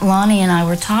 And Lonnie and I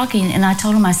were talking, and I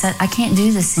told him, I said, I can't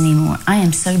do this anymore. I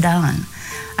am so done.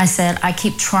 I said, I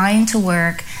keep trying to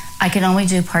work. I can only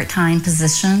do a part-time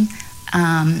position.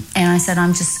 And I said,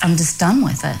 I'm just done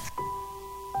with it.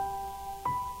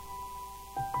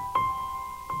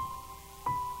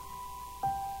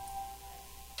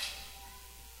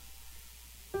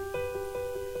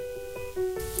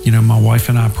 You know, my wife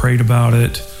and I prayed about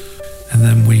it, and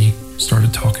then we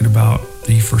started talking about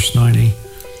the first 90.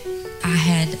 I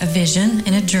had a vision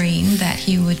and a dream that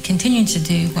he would continue to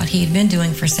do what he had been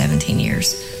doing for 17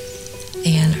 years.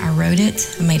 And I wrote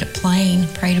it, I made it plain,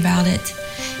 prayed about it,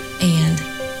 and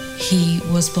he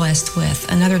was blessed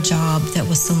with another job that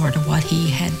was similar to what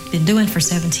he had been doing for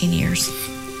 17 years.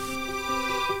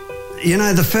 You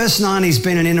know, the first 90's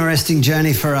been an interesting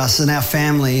journey for us and our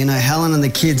family. You know, Helen and the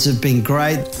kids have been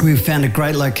great. We've found a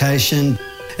great location.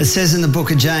 It says in the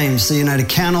book of James, you know, to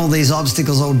count all these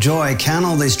obstacles all joy, count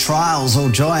all these trials all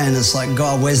joy. And it's like,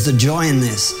 God, where's the joy in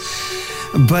this?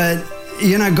 But,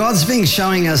 you know, God's been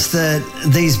showing us that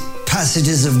these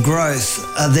passages of growth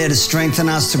are there to strengthen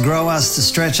us, to grow us, to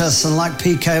stretch us. And like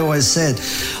PK always said,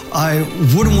 I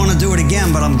wouldn't want to do it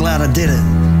again, but I'm glad I did it.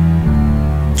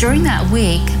 During that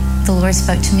week, the Lord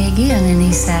spoke to me again, and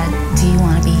He said, do you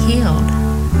want to be healed?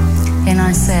 And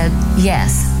I said,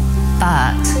 yes,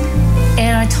 but.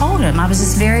 And I told Him, I was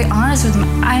just very honest with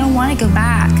Him, I don't want to go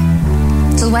back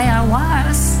to the way I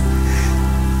was.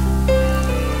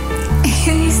 And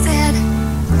He said,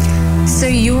 so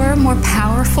you're more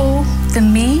powerful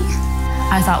than me?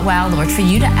 I thought, wow, Lord, for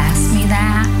you to ask me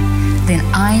that, then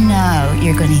I know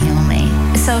you're going to heal me.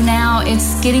 So now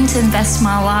it's getting to invest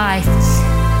my life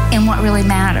in what really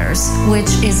matters,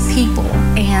 which is people,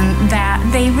 and that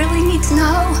they really need to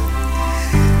know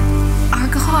our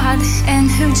God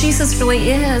and who Jesus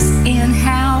really is and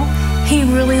how He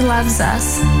really loves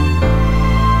us.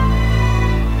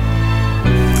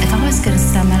 If I was going to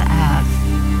sum it up,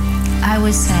 I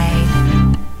would say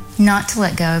not to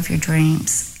let go of your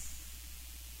dreams.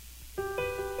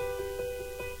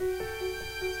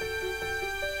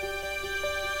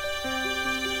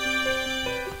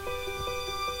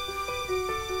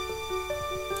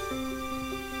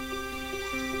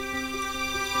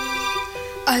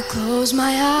 I close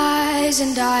my eyes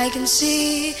and I can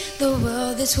see the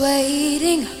world that's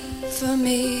waiting for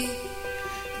me,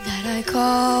 that I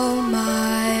call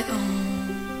my own.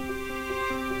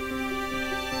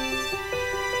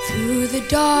 Through the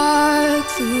dark,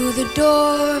 through the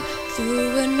door,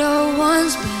 through where no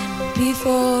one's been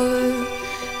before,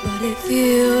 but it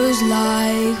feels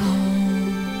like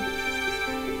home.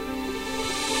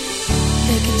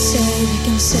 They can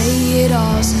say it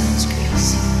all sounds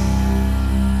crazy.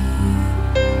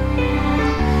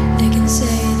 They can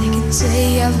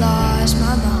say I've lost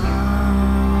my mind.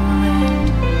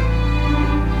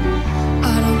 I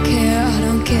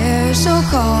don't care, so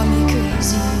call me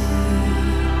crazy.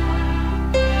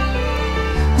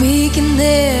 We can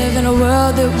live in a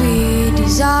world that we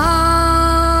design,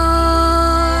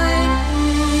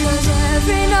 'cause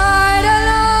every night I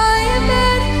lie in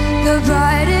bed, the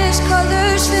brightest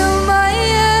colors fill my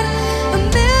head. A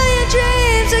million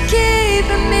dreams are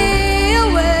keeping me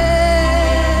awake.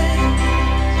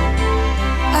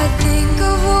 I think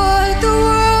of what the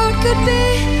world could be,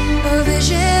 a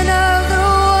vision of the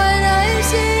one I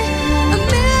see. A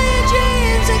million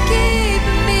dreams are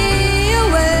keeping me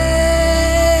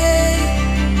awake.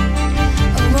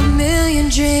 Oh, a million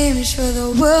dreams for the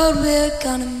world we're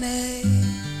gonna make.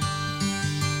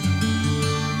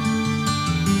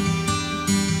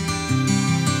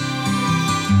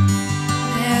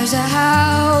 There's a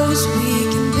house we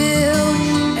can build,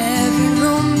 every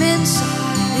room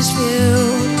inside is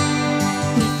filled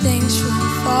with things from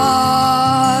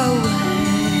far away.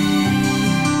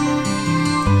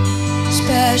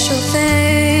 Special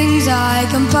things I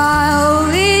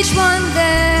compile, each one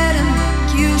there to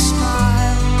make you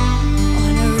smile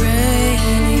on a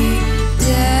rainy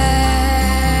day.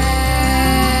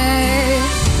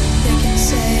 They can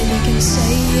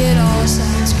say it all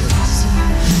sounds crazy.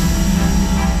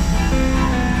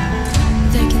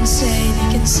 They can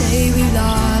say we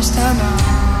lost our minds.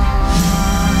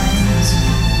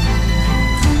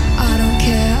 I don't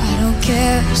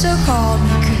care,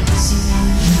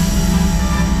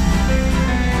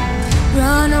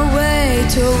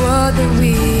 to a world that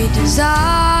we desire.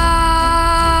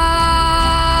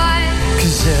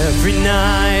 'Cause every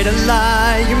night I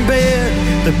lie in bed,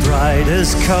 the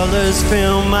brightest colors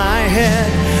fill my head.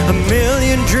 A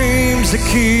million dreams are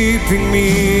keeping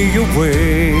me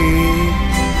awake.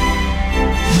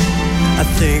 I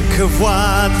think of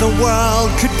what the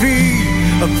world could be,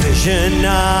 a vision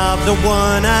of the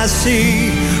one I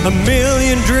see. A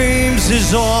million dreams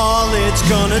is all it's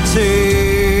gonna take.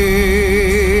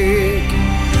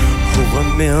 Oh, a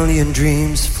million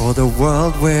dreams for the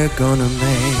world we're gonna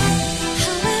make.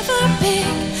 However big,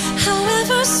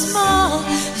 however small,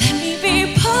 let me be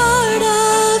part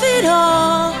of it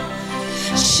all.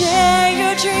 Share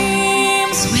your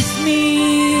dreams with me.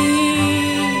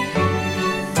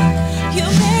 You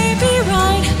may be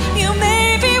right, you may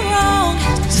be wrong.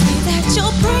 Say that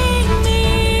you'll bring me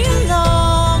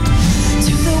along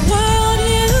to the world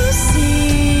you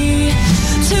see,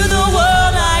 to the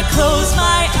world I close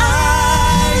my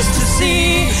eyes to see.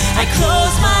 I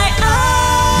close my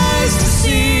eyes to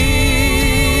see.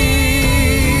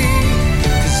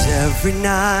 'Cause every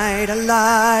night I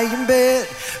lie in bed,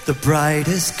 the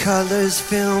brightest colors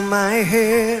fill my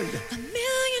head. A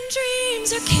million dreams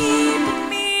are keeping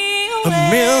me awake. A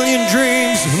million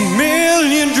dreams, a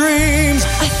million dreams.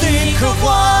 I think of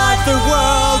what the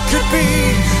world could be,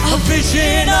 a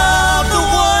vision of the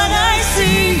one I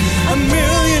see. A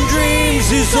million dreams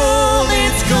is all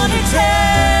it's gonna take.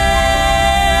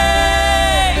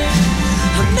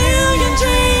 A million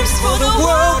dreams for the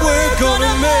world we're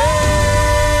gonna make.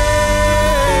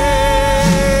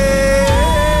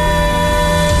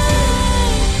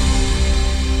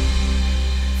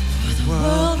 For the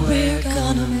world we're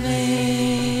gonna make.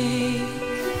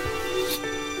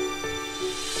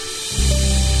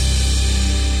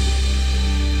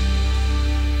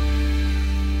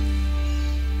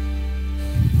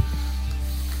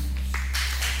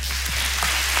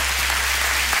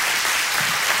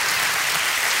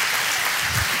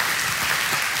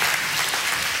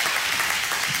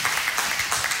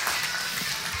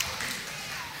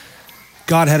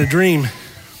 God had a dream.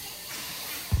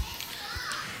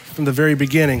 From the very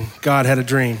beginning, God had a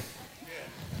dream.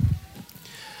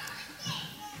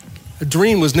 A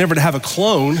dream was never to have a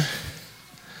clone.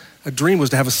 A dream was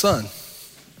to have a son.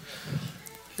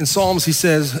 In Psalms, he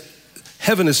says,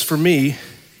 heaven is for me,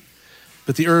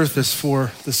 but the earth is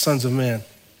for the sons of men.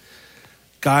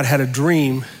 God had a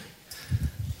dream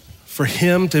for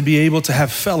him to be able to have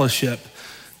fellowship,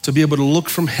 to be able to look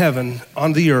from heaven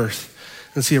on the earth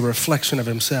and see a reflection of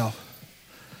himself.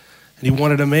 And he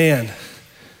wanted a man,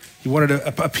 he wanted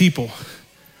a people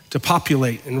to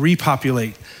populate and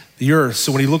repopulate the earth.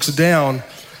 So when he looks down,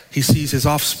 he sees his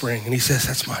offspring and he says,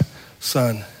 that's my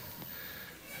son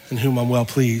in whom I'm well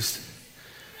pleased.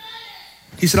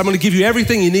 He said, I'm gonna give you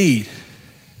everything you need.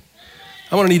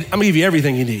 I'm gonna give you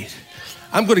everything you need.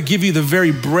 I'm gonna give you the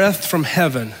very breath from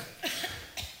heaven.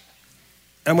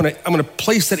 I'm gonna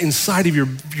place that inside of your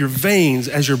veins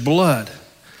as your blood.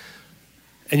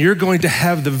 And you're going to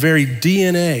have the very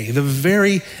DNA, the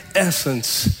very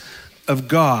essence of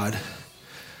God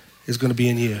is going to be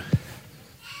in you.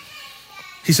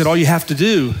 He said, all you have to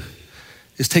do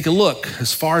is take a look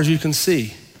as far as you can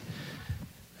see.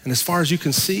 And as far as you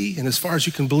can see and as far as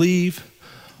you can believe,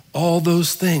 all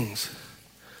those things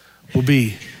will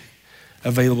be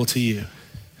available to you.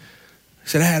 He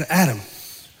said, Adam,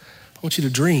 I want you to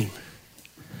dream.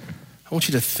 I want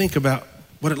you to think about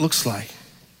what it looks like.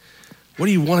 What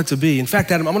do you want it to be? In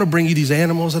fact, Adam, I'm gonna bring you these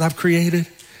animals that I've created,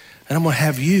 and I'm gonna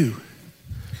have you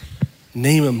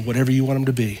name them whatever you want them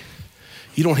to be.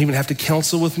 You don't even have to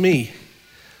counsel with me.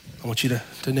 I want you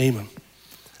to name them.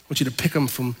 I want you to pick them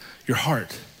from your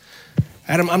heart.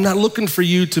 Adam, I'm not looking for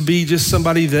you to be just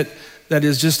somebody that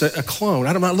is just a clone.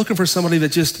 I'm not looking for somebody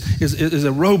that just is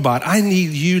a robot. I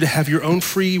need you to have your own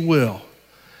free will,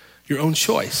 your own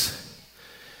choice.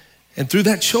 And through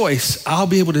that choice, I'll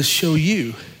be able to show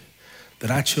you that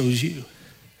I chose you.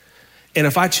 And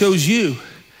if I chose you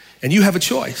and you have a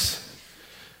choice,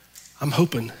 I'm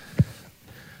hoping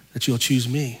that you'll choose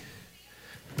me.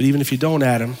 But even if you don't,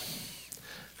 Adam,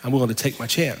 I'm willing to take my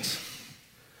chance.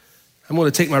 I'm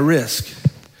willing to take my risk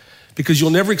because you'll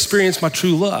never experience my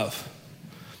true love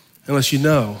unless you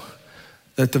know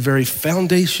that the very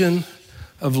foundation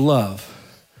of love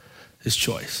is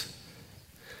choice.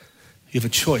 You have a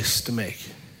choice to make.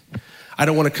 I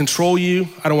don't want to control you.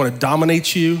 I don't want to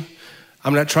dominate you.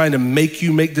 I'm not trying to make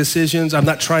you make decisions. I'm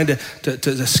not trying to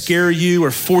scare you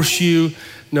or force you.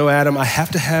 No, Adam, I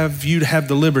have to have you to have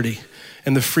the liberty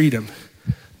and the freedom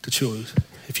to choose.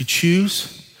 If you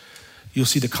choose, you'll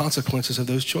see the consequences of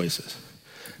those choices.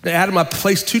 Now, Adam, I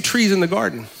placed 2 trees in the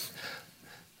garden.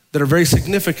 that are very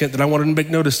significant that I wanted to make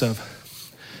notice of.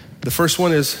 The first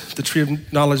one is the tree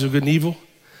of knowledge of good and evil.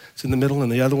 It's in the middle,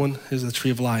 and the other one is the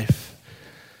tree of life.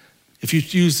 If you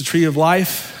use the tree of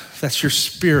life, that's your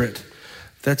spirit.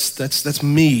 That's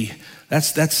me.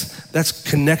 That's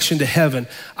connection to heaven.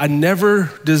 I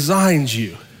never designed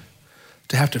you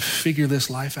to have to figure this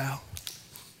life out.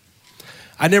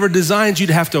 I never designed you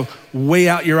to have to weigh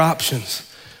out your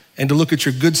options and to look at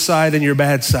your good side and your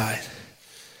bad side.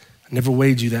 I never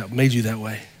made you that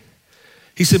way.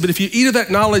 He said, but if you eat of that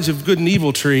knowledge of good and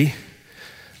evil tree,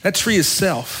 that tree is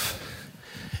self.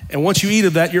 And once you eat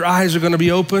of that, your eyes are going to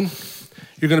be open.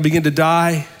 You're going to begin to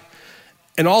die.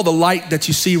 And all the light that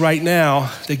you see right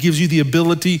now that gives you the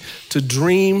ability to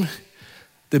dream,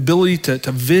 the ability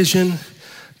to vision,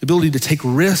 the ability to take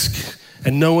risk,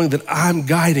 and knowing that I'm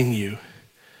guiding you,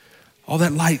 all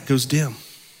that light goes dim.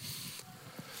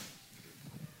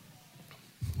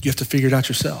 You have to figure it out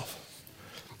yourself.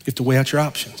 You have to weigh out your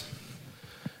options.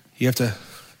 You have to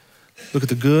look at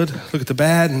the good, look at the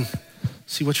bad, and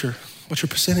see what your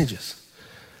percentage is.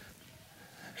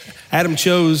 Adam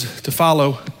chose to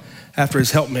follow after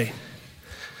his helpmate.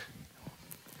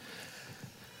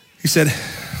 He said,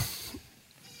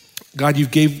 God,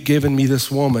 you've given me this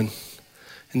woman,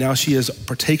 and now she has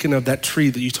partaken of that tree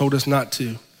that you told us not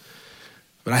to,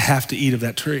 but I have to eat of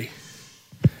that tree.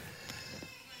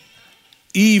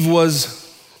 Eve was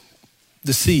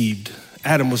deceived.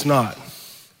 Adam was not.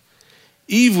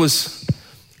 Eve was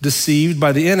deceived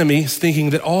by the enemy, thinking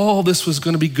that all this was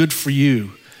going to be good for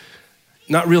you,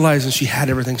 not realizing she had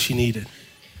everything she needed.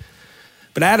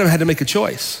 But Adam had to make a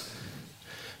choice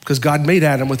because God made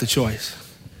Adam with a choice.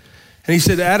 And he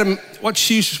said, Adam, what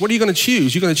are you going to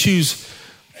choose? You're going to choose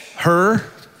her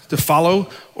to follow,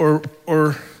 or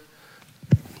are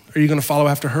you going to follow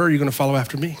after her, or are you going to follow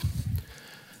after me?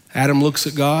 Adam looks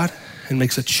at God and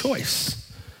makes a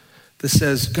choice that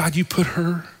says, God, you put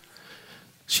her,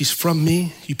 she's from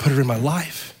me, you put her in my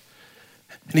life.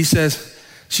 And he says,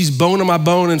 she's bone of my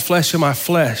bone and flesh of my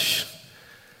flesh.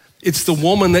 It's the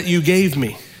woman that you gave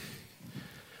me.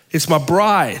 It's my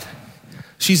bride.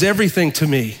 She's everything to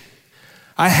me.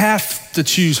 I have to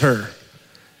choose her.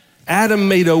 Adam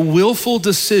made a willful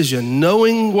decision,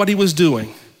 knowing what he was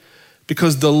doing,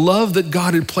 because the love that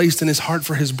God had placed in his heart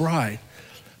for his bride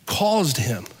caused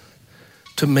him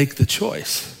to make the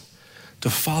choice to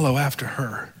follow after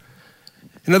her.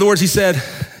 In other words, he said,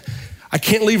 I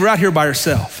can't leave her out here by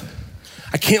herself.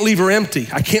 I can't leave her empty.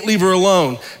 I can't leave her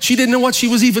alone. She didn't know what she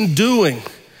was even doing.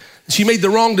 She made the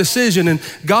wrong decision. And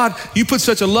God, you put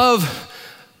such a love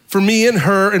for me in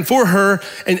her and for her.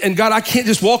 And God, I can't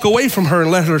just walk away from her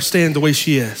and let her stand the way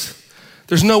she is.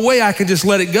 There's no way I can just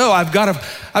let it go.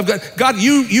 God,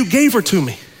 you gave her to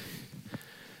me.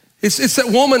 It's that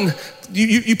woman,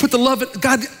 you put the love,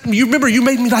 God, you remember you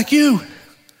made me like you.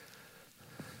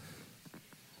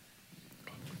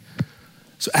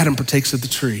 So Adam partakes of the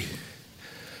tree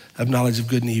of knowledge of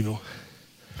good and evil.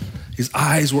 His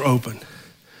eyes were open,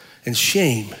 and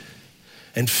shame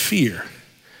and fear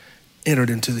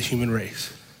entered into the human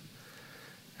race.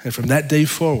 And from that day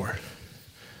forward,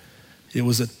 it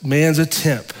was a man's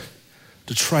attempt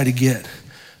to try to get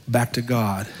back to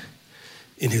God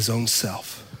in his own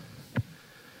self.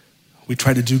 We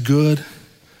try to do good,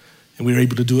 and we were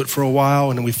able to do it for a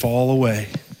while, and then we fall away.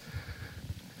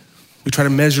 We try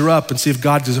to measure up and see if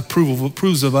God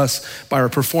approves of us by our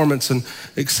performance and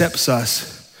accepts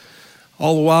us,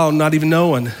 all the while not even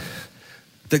knowing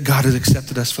that God has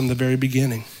accepted us from the very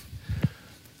beginning.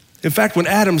 In fact, when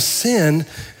Adam sinned,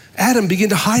 Adam began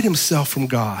to hide himself from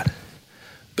God.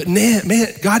 But man,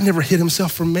 God never hid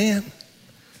himself from man.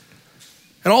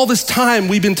 And all this time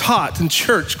we've been taught in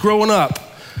church growing up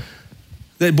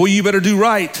that, boy, you better do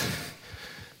right.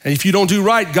 And if you don't do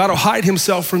right, God will hide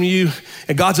himself from you.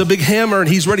 And God's a big hammer, and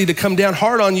he's ready to come down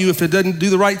hard on you if it doesn't do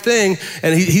the right thing.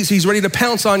 And he's ready to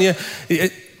pounce on you.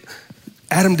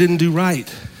 Adam didn't do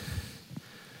right.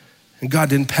 And God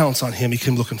didn't pounce on him. He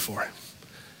came looking for him.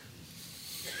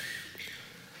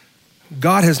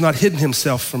 God has not hidden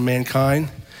himself from mankind.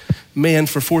 Man,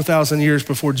 for 4,000 years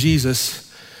before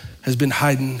Jesus, has been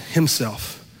hiding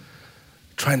himself,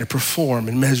 trying to perform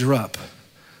and measure up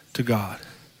to God.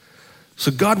 So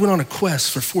God went on a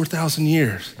quest for 4,000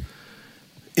 years,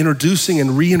 introducing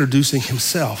and reintroducing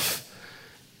himself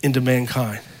into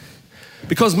mankind.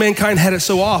 Because mankind had it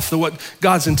so off that what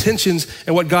God's intentions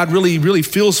and what God really, really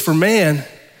feels for man,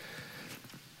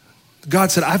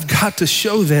 God said, I've got to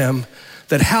show them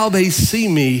that how they see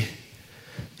me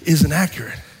isn't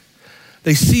accurate.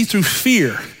 They see through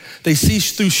fear. They see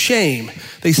through shame.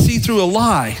 They see through a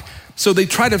lie. So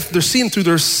they're seeing through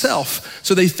their self.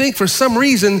 So they think for some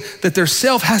reason that their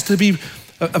self has to be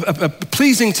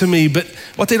pleasing to me, but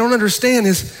what they don't understand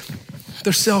is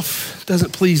their self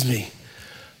doesn't please me.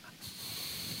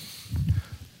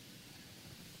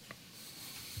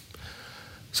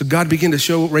 So God began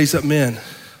to raise up men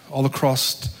all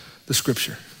across the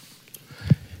scripture.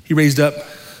 He raised up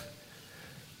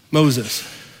Moses.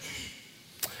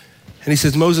 And he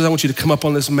says, Moses, I want you to come up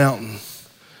on this mountain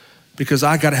because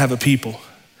I got to have a people.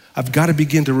 I've got to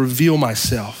begin to reveal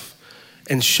myself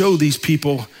and show these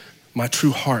people my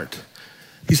true heart.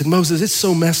 He said, Moses, it's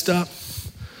so messed up.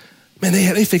 Man,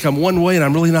 they think I'm one way and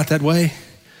I'm really not that way.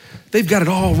 They've got it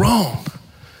all wrong.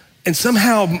 And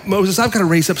somehow, Moses, I've got to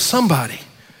raise up somebody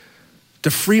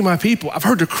to free my people. I've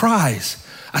heard their cries.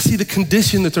 I see the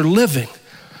condition that they're living.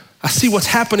 I see what's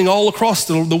happening all across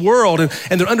the world, and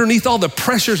they're underneath all the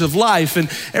pressures of life. And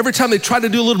every time they try to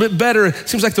do a little bit better, it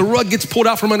seems like the rug gets pulled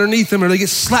out from underneath them, or they get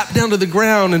slapped down to the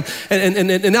ground.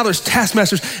 And now there's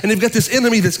taskmasters, and they've got this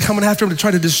enemy that's coming after them to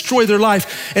try to destroy their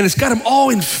life. And it's got them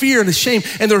all in fear and shame,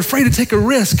 and they're afraid to take a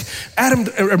risk.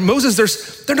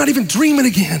 Moses, they're not even dreaming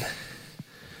again.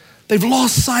 They've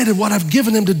lost sight of what I've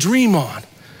given them to dream on.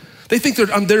 They think they're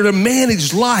to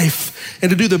manage life and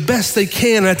to do the best they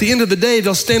can. And at the end of the day,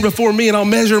 they'll stand before me and I'll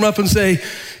measure them up and say,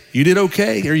 you did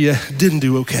okay or you didn't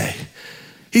do okay.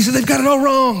 He said, they've got it all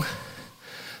wrong.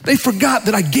 They forgot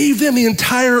that I gave them the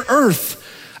entire earth.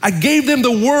 I gave them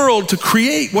the world to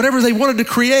create whatever they wanted to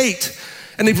create.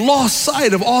 And they've lost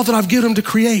sight of all that I've given them to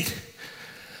create.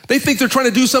 They think they're trying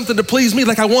to do something to please me,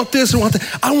 like I want this or want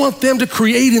that. I want them to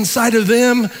create inside of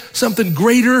them something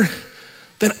greater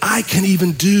than I can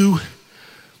even do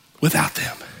without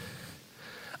them.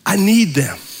 I need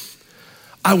them.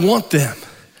 I want them.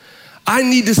 I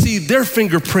need to see their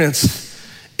fingerprints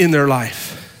in their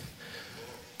life.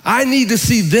 I need to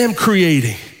see them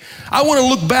creating. I want to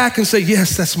look back and say,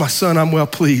 yes, that's my son, I'm well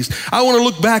pleased. I want to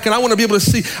look back and I want to be able to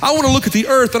see, I want to look at the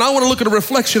earth and I want to look at a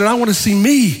reflection and I want to see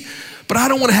me. But I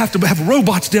don't want to have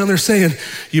robots down there saying,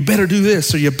 you better do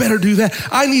this or you better do that.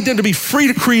 I need them to be free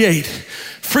to create,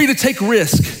 free to take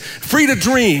risk, free to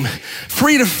dream,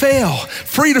 free to fail,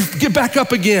 free to get back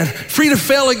up again, free to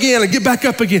fail again and get back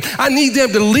up again. I need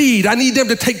them to lead. I need them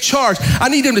to take charge. I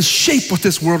need them to shape what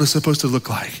this world is supposed to look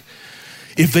like.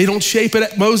 If they don't shape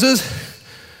it, Moses,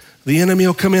 the enemy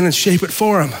will come in and shape it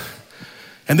for them.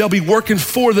 And they'll be working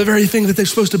for the very thing that they're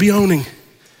supposed to be owning.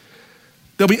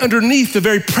 They'll be underneath the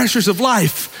very pressures of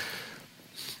life.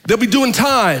 They'll be doing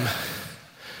time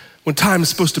when time is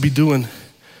supposed to be doing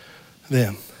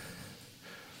them.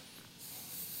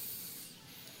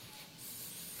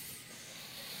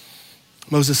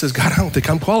 Moses says, God, I don't think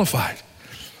I'm qualified.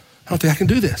 I don't think I can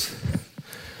do this.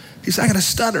 He said, I got to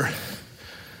stutter.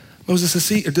 Moses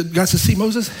says, God says, see,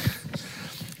 Moses,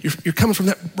 you're coming from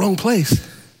that wrong place.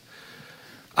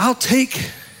 I'll take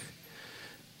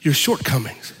your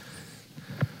shortcomings.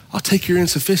 I'll take your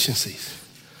insufficiencies.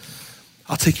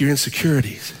 I'll take your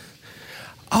insecurities.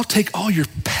 I'll take all your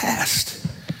past.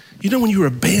 You know when you were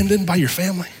abandoned by your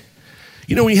family?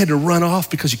 You know when you had to run off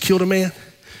because you killed a man?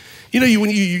 You know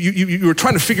when you were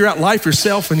trying to figure out life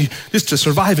yourself and just to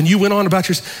survive and you went on about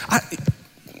yourself?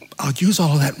 I'll use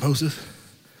all of that, Moses.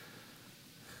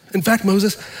 In fact,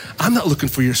 Moses, I'm not looking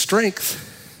for your strength.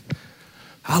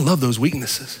 I love those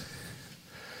weaknesses.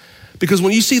 Because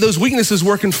when you see those weaknesses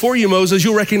working for you, Moses,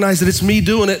 you'll recognize that it's me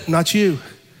doing it, not you.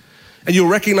 And you'll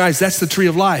recognize that's the tree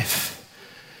of life.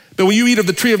 But when you eat of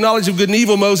the tree of knowledge of good and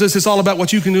evil, Moses, it's all about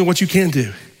what you can do and what you can't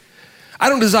do. I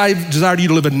don't desire you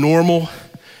to live a normal,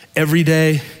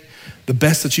 everyday, the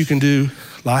best that you can do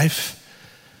life.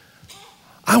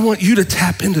 I want you to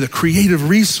tap into the creative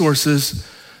resources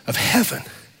of heaven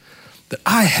that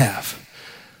I have.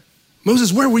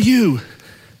 Moses, where were you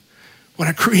when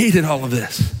I created all of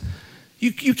this?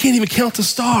 You can't even count the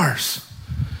stars.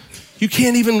 You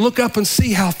can't even look up and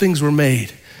see how things were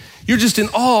made. You're just in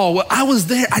awe. Well, I was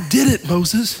there. I did it,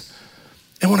 Moses.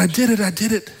 And when I did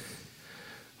it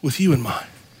with you in mind.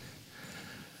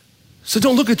 So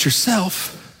don't look at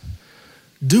yourself.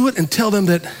 Do it and tell them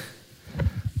that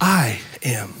I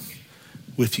am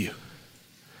with you.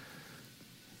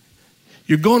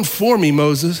 You're going for me,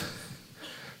 Moses,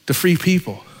 to free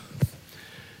people.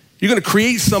 You're going to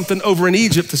create something over in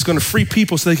Egypt that's going to free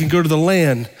people so they can go to the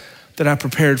land that I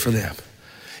prepared for them.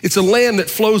 It's a land that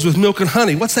flows with milk and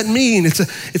honey. What's that mean?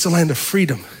 It's a land of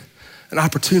freedom, an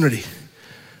opportunity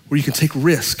where you can take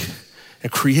risk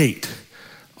and create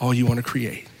all you want to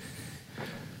create.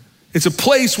 It's a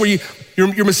place where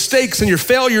your mistakes and your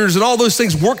failures and all those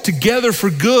things work together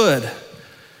for good.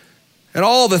 And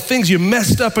all the things you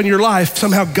messed up in your life,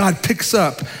 somehow God picks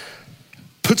up,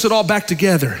 puts it all back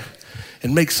together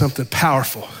and makes something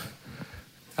powerful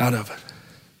out of it.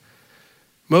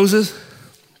 Moses,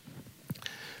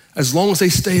 as long as they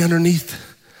stay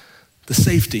underneath the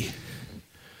safety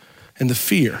and the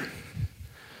fear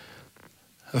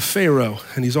of Pharaoh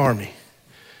and his army,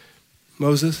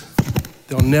 Moses,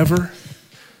 they'll never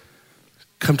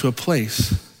come to a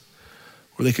place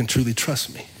where they can truly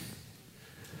trust me.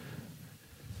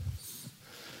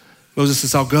 Moses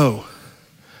says, I'll go.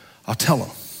 I'll tell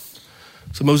them.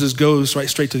 So Moses goes right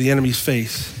straight to the enemy's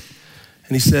face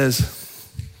and he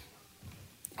says,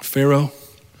 Pharaoh,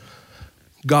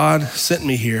 God sent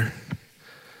me here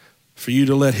for you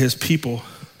to let his people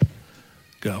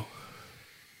go.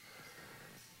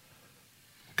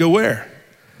 Go where?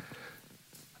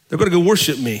 They're going to go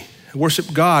worship me,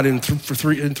 worship God in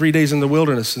 3 days in the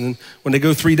wilderness. And when they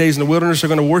go 3 days in the wilderness, they're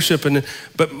going to worship.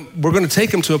 But we're going to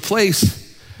take them to a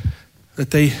place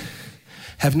that they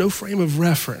have no frame of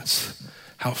reference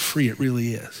how free it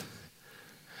really is.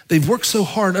 They've worked so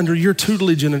hard under your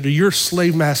tutelage and under your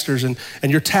slave masters and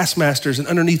your taskmasters and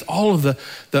underneath all of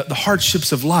the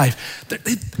hardships of life.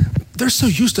 They're so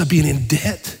used to being in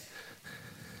debt.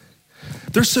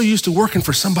 They're so used to working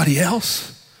for somebody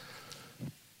else.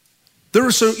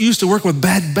 They're so used to working with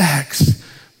bad backs,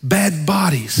 bad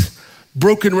bodies,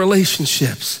 broken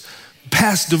relationships,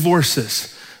 past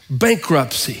divorces,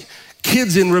 bankruptcy,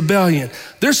 kids in rebellion.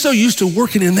 They're so used to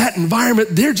working in that environment,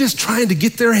 they're just trying to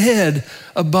get their head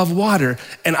above water.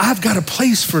 And I've got a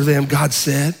place for them, God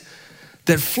said,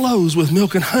 that flows with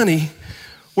milk and honey,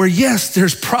 where yes,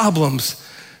 there's problems,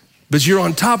 but you're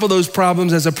on top of those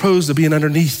problems as opposed to being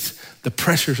underneath the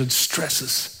pressures and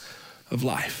stresses of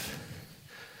life.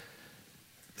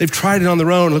 They've tried it on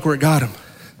their own, look where it got them.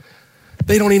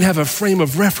 They don't even have a frame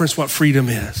of reference what freedom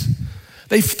is.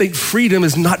 They think freedom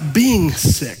is not being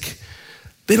sick.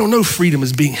 They don't know freedom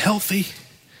is being healthy.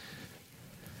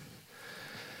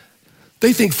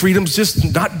 They think freedom's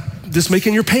just not just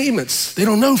making your payments. They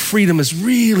don't know freedom is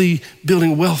really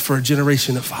building wealth for a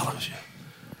generation that follows you.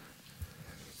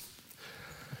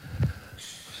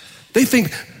 They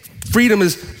think freedom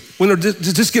is when they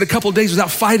just get a couple of days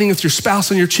without fighting with your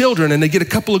spouse and your children, and they get a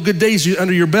couple of good days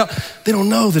under your belt. They don't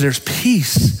know that there's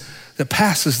peace that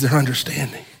passes their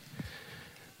understanding.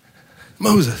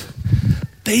 Moses,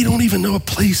 they don't even know a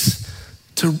place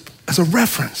as a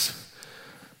reference.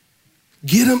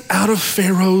 Get them out of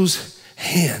Pharaoh's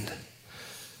hand.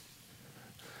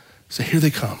 So here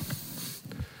they come.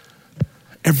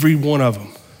 Every one of them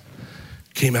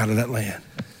came out of that land.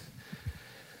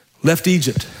 Left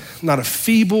Egypt, not a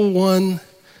feeble one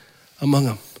among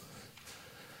them.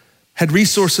 Had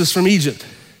resources from Egypt.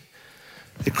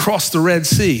 They crossed the Red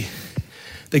Sea.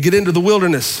 They get into the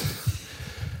wilderness.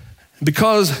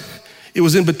 Because it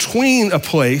was in between a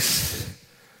place,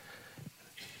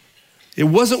 it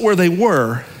wasn't where they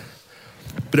were,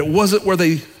 but it wasn't where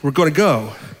they were going to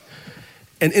go.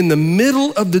 And in the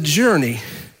middle of the journey,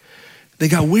 they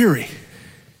got weary.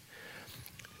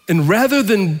 And rather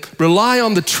than rely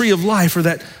on the tree of life or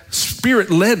that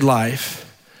spirit-led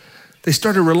life, they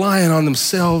started relying on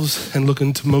themselves and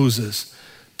looking to Moses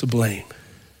to blame.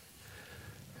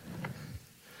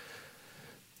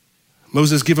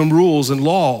 Moses gave them rules and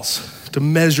laws to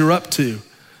measure up to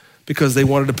because they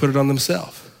wanted to put it on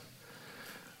themselves.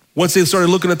 Once they started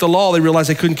looking at the law, they realized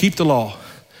they couldn't keep the law.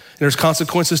 And there's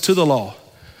consequences to the law.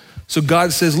 So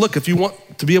God says, look, if you want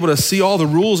to be able to see all the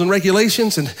rules and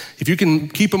regulations, and if you can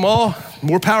keep them all,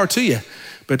 more power to you.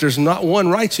 But there's not one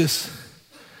righteous.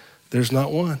 There's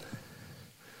not one.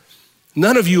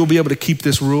 None of you will be able to keep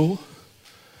this rule,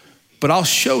 but I'll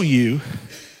show you,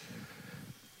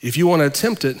 if you want to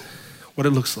attempt it, what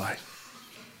it looks like.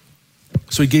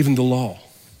 So he gave them the law.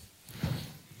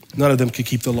 None of them could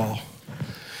keep the law.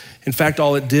 In fact,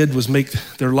 all it did was make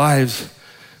their lives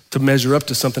to measure up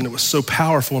to something that was so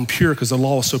powerful and pure because the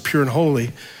law was so pure and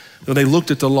holy. When they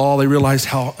looked at the law, they realized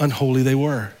how unholy they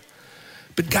were.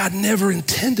 But God never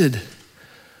intended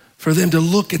for them to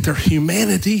look at their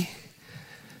humanity,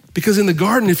 because in the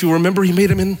garden, if you remember, he made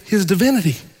them in his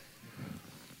divinity.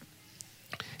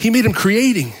 He made them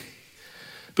creating.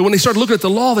 But when they started looking at the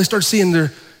law, they started seeing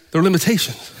their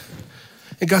limitations.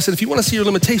 And God said, if you want to see your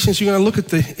limitations, you're going to look at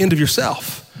the end of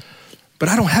yourself. But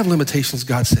I don't have limitations,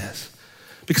 God says,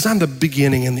 because I'm the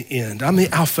beginning and the end. I'm the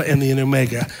Alpha and the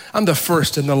Omega. I'm the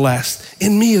first and the last.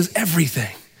 In me is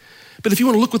everything. But if you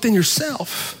want to look within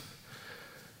yourself,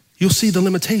 you'll see the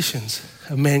limitations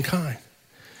of mankind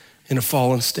in a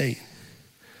fallen state.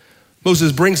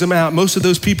 Moses brings them out. Most of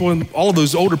those people and all of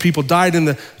those older people died in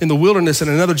the wilderness,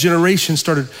 and another generation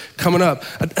started coming up.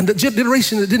 A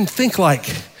generation that didn't think like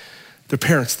their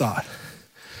parents thought.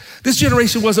 This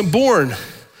generation wasn't born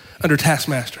under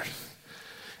taskmasters.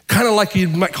 Kind of like you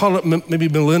might call it maybe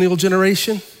millennial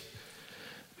generation.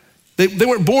 They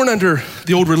weren't born under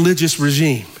the old religious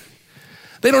regime.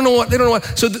 They don't know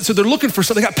what, so they're looking for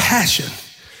something. They got passion,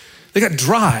 they got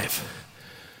drive,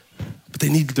 but they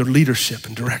need their leadership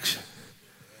and direction.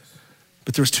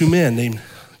 But there was two men named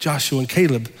Joshua and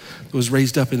Caleb that was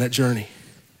raised up in that journey.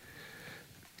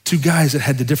 Two guys that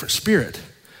had the different spirit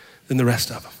than the rest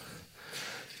of them.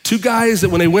 Two guys that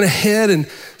when they went ahead and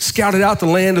scouted out the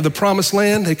land of the promised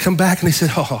land, they come back and they said,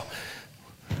 oh,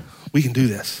 we can do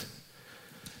this.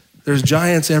 There's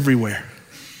giants everywhere,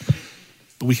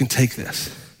 but we can take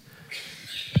this.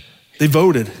 They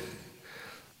voted.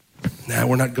 Nah,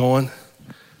 we're not going.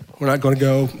 We're not going to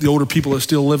go. The older people that are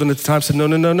still living at the time said,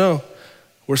 no.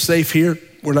 We're safe here.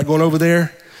 We're not going over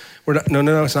there.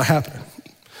 No, it's not happening.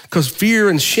 Because fear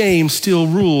and shame still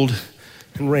ruled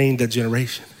and reigned that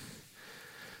generation.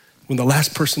 When the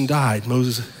last person died,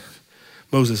 Moses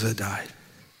had died.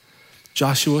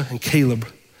 Joshua and Caleb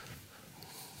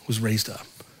was raised up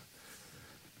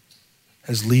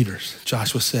as leaders.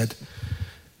 Joshua said,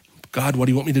 God, what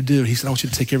do you want me to do? He said, I want you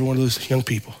to take every one of those young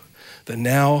people that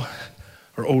now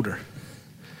are older,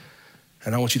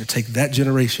 and I want you to take that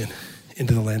generation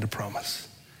into the land of promise.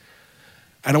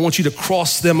 I don't want you to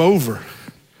cross them over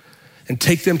and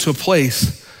take them to a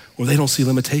place where they don't see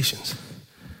limitations.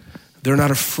 They're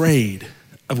not afraid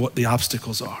of what the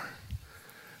obstacles are.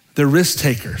 They're risk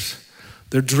takers.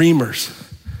 They're dreamers.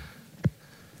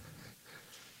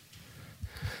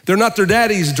 They're not their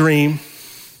daddy's dream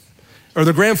or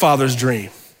their grandfather's dream.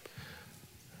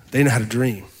 They know how to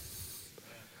dream.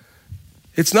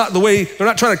 It's not the way, they're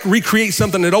not trying to recreate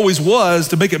something that always was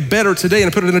to make it better today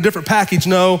and put it in a different package.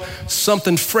 No,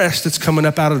 something fresh that's coming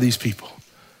up out of these people.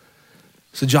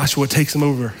 So Joshua takes them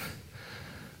over.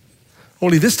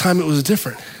 Only this time it was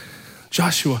different.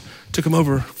 Joshua took them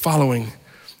over following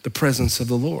the presence of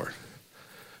the Lord.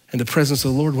 And the presence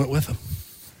of the Lord went with them.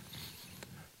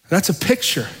 That's a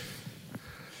picture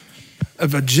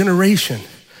of a generation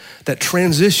that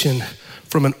transitioned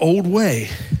from an old way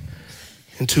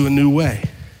into a new way.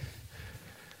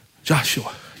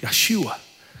 Yeshua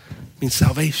means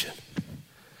salvation.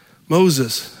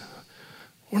 Moses,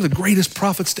 one of the greatest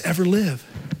prophets to ever live.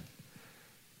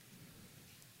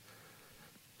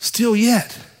 Still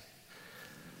yet,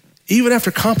 even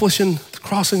after accomplishing the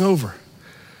crossing over,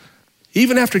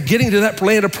 even after getting to that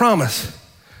land of promise,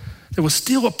 there was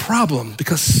still a problem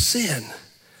because sin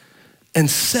and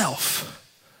self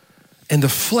and the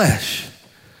flesh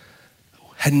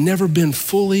had never been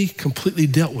fully, completely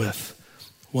dealt with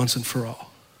once and for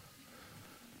all.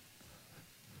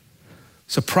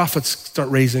 So prophets start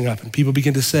raising up and people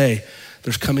begin to say,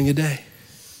 there's coming a day.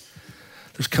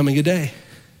 There's coming a day.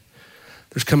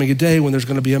 There's coming a day when there's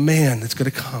going to be a man that's going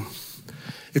to come.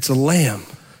 It's a lamb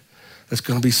that's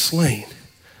going to be slain.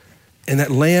 And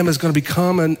that lamb is going to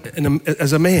become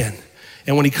as a man.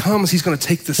 And when he comes, he's going to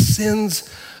take the sins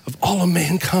of all of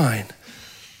mankind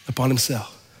upon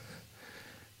himself.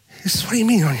 He says, what do you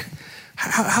mean?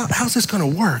 How's this going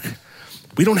to work?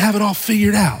 We don't have it all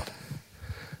figured out.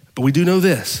 But we do know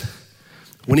this.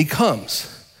 When he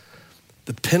comes,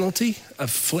 the penalty of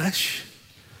flesh,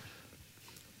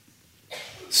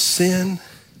 sin,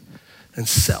 and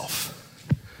self,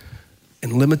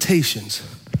 and limitations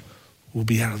will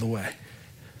be out of the way.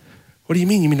 What do you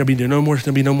mean? You mean there'll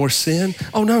be no more sin?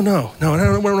 Oh, no.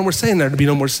 We're not saying there'll be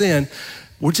no more sin.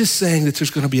 We're just saying that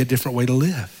there's going to be a different way to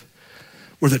live.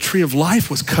 Where the tree of life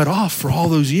was cut off for all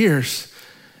those years,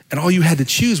 and all you had to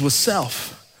choose was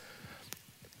self.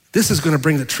 This is going to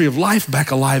bring the tree of life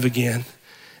back alive again,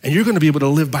 and you're going to be able to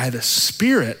live by the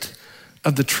spirit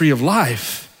of the tree of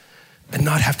life and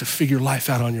not have to figure life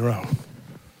out on your own.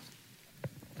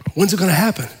 When's it going to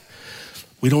happen?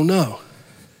 We don't know,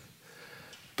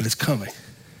 but it's coming.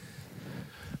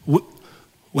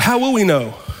 How will we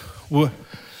know?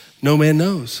 No man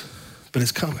knows, but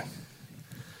it's coming.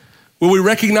 Will we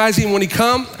recognize him when he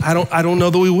comes? I don't know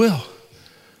that we will,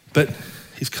 but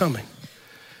he's coming.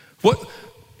 What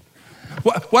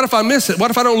if I miss it?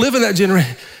 What if I don't live in that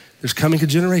generation? There's coming a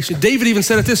generation. David even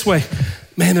said it this way,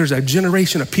 man, there's a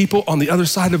generation of people on the other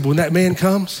side of when that man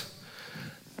comes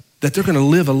that they're gonna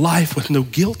live a life with no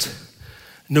guilt,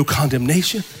 no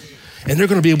condemnation, and they're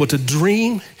gonna be able to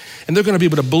dream, and they're gonna be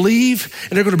able to believe,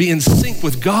 and they're gonna be in sync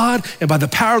with God, and by the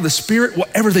power of the Spirit,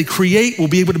 whatever they create will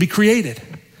be able to be created.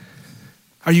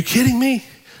 Are you kidding me?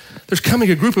 There's gonna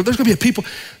be a people.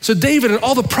 So David and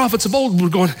all the prophets of old were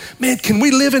going, man, can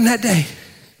we live in that day?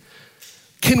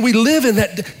 Can we live in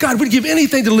that day? God, we'd give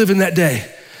anything to live in that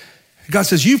day. God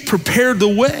says, you've prepared the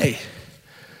way.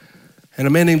 And a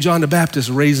man named John the Baptist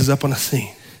raises up on the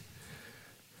scene.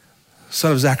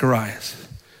 Son of Zacharias,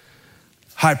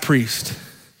 high priest.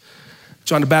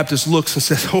 John the Baptist looks and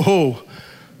says, oh,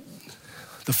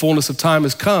 the fullness of time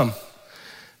has come.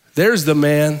 There's the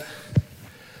man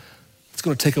that's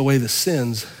going to take away the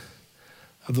sins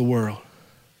of the world.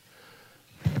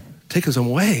 Take us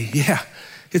away. Yeah,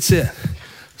 it's it.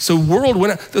 So world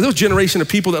went out. There was a generation of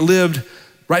people that lived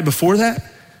right before that,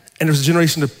 and there was a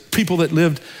generation of people that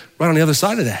lived right on the other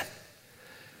side of that.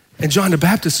 And John the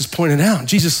Baptist is pointing out,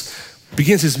 Jesus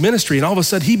begins his ministry, and all of a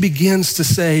sudden he begins to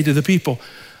say to the people,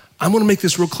 I'm going to make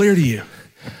this real clear to you.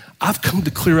 I've come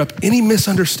to clear up any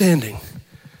misunderstanding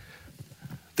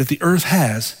that the earth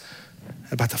has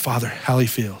about the Father, how he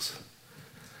feels.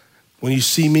 When you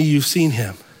see me, you've seen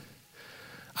him.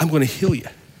 I'm going to heal you.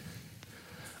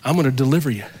 I'm going to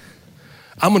deliver you.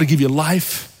 I'm going to give you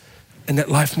life, and that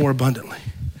life more abundantly.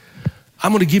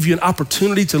 I'm going to give you an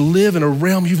opportunity to live in a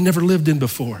realm you've never lived in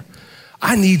before.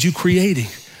 I need you creating.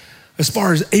 As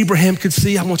far as Abraham could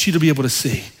see, I want you to be able to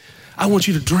see. I want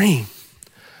you to dream.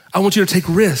 I want you to take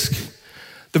risk.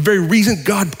 The very reason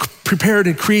God prepared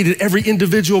and created every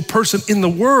individual person in the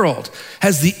world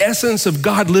has the essence of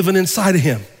God living inside of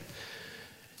him.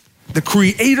 The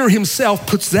Creator himself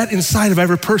puts that inside of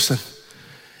every person.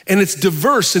 And it's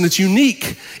diverse and it's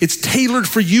unique. It's tailored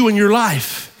for you and your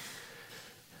life.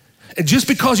 And just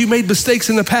because you made mistakes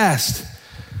in the past,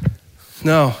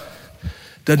 no,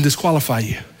 doesn't disqualify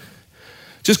you.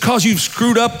 Just because you've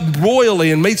screwed up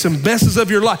royally and made some messes of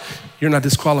your life, you're not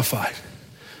disqualified.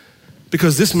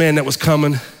 Because this man that was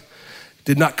coming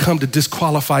did not come to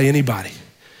disqualify anybody.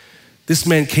 This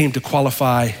man came to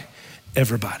qualify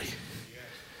everybody.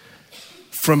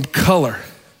 From color,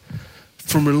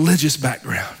 from religious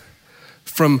background,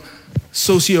 from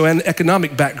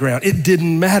socioeconomic background, it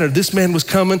didn't matter. This man was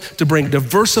coming to bring a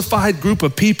diversified group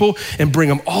of people and bring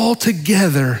them all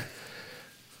together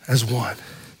as one.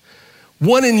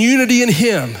 One in unity in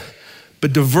him,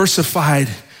 but diversified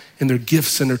in their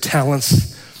gifts and their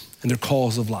talents and their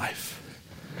calls of life.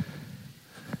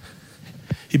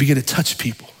 He began to touch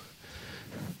people,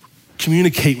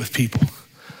 communicate with people,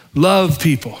 love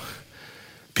people.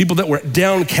 People that were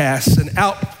downcast and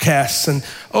outcasts and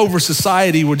over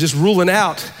society were just ruling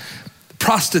out.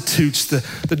 Prostitutes,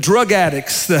 the drug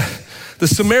addicts, the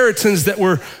Samaritans that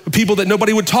were people that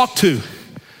nobody would talk to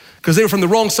because they were from the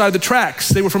wrong side of the tracks.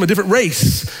 They were from a different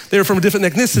race. They were from a different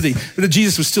ethnicity. But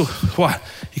Jesus was still, what?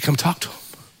 He come talk to them.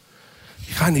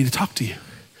 I need to talk to you.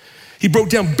 He broke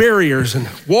down barriers and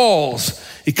walls.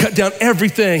 He cut down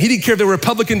everything. He didn't care if they were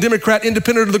Republican, Democrat,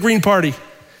 Independent, or the Green Party.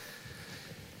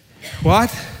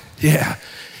 What? Yeah,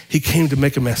 he came to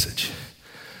make a message.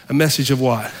 A message of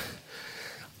what?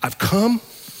 I've come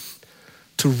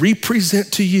to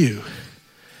represent to you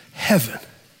heaven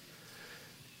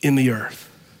in the earth.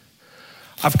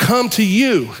 I've come to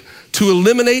you to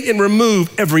eliminate and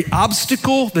remove every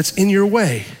obstacle that's in your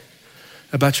way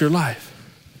about your life.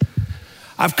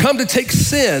 I've come to take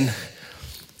sin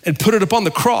and put it upon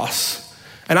the cross,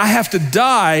 and I have to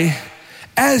die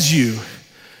as you.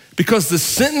 Because the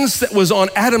sentence that was on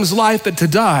Adam's life that to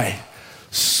die,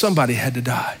 somebody had to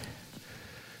die.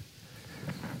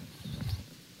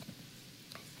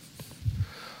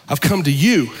 I've come to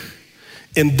you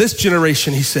in this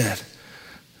generation, he said,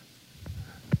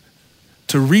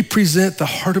 to represent the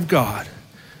heart of God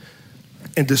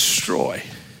and destroy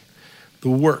the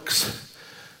works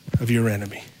of your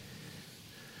enemy.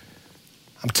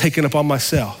 I'm taking upon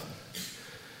myself.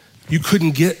 You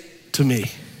couldn't get to me.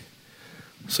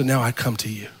 So now I come to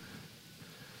you.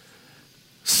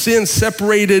 Sin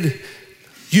separated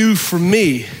you from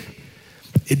me.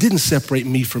 It didn't separate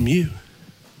me from you.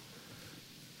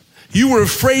 You were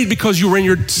afraid because you were in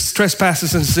your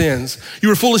trespasses and sins. You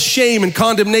were full of shame and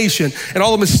condemnation and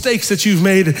all the mistakes that you've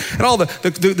made and all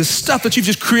the stuff that you've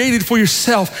just created for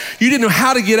yourself. You didn't know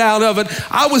how to get out of it.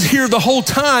 I was here the whole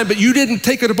time, but you didn't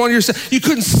take it upon yourself. You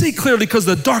couldn't see clearly because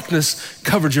the darkness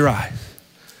covered your eyes.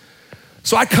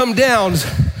 So I come down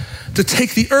to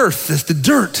take the earth, the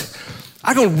dirt.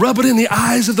 I'm gonna rub it in the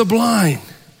eyes of the blind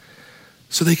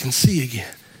so they can see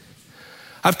again.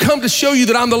 I've come to show you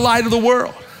that I'm the light of the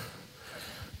world.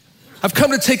 I've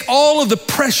come to take all of the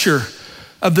pressure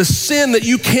of the sin that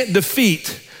you can't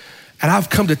defeat, and I've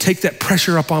come to take that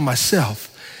pressure upon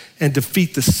myself and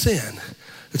defeat the sin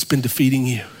that's been defeating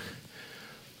you.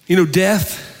 You know,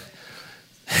 death,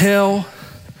 hell,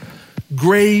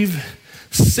 grave,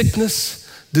 sickness,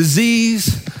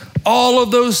 disease, all of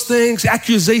those things,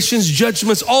 accusations,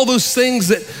 judgments, all those things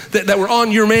that were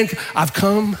on your man, I've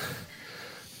come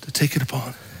to take it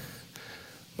upon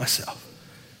myself.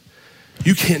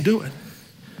 You can't do it.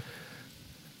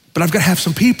 But I've got to have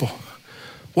some people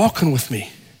walking with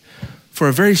me for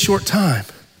a very short time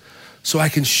so I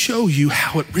can show you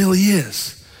how it really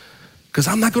is. Because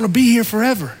I'm not going to be here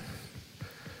forever.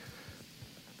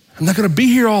 I'm not going to be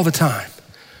here all the time.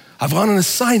 I've on an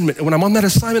assignment, and when I'm on that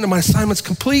assignment and my assignment's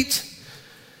complete,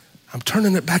 I'm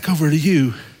turning it back over to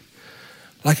you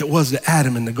like it was to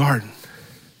Adam in the garden.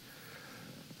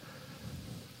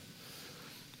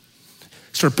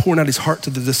 He started pouring out his heart to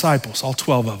the disciples, all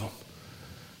 12 of them.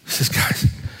 He says, guys,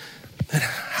 man,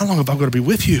 how long am I going to be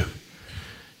with you?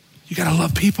 You got to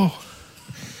love people.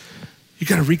 You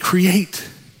got to recreate.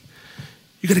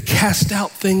 You got to cast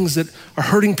out things that are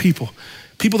hurting people.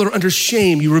 People that are under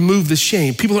shame, you remove the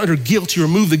shame. People that are under guilt, you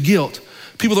remove the guilt.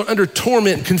 People that are under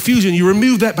torment and confusion, you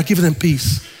remove that by giving them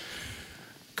peace.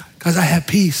 Guys, I have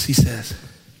peace, he says.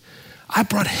 I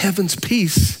brought heaven's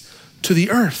peace to the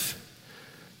earth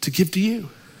to give to you.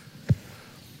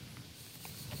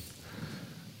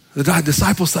 The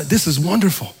disciples thought, this is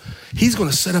wonderful. He's going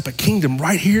to set up a kingdom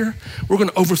right here. We're going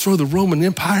to overthrow the Roman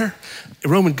Empire, the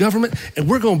Roman government, and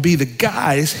we're going to be the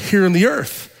guys here on the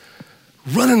earth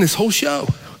running this whole show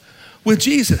with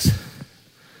Jesus.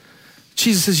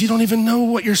 Jesus says, you don't even know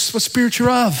what spirit you're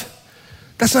of.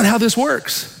 That's not how this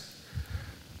works.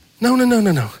 No.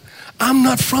 I'm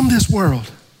not from this world,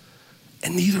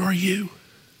 and neither are you.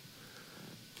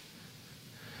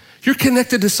 You're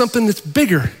connected to something that's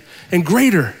bigger and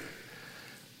greater.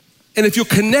 And if you'll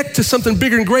connect to something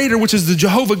bigger and greater, which is the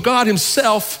Jehovah God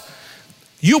himself,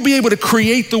 you'll be able to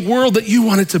create the world that you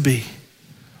want it to be.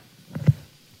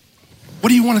 What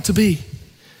do you want it to be?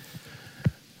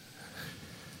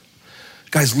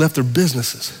 Guys left their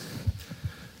businesses,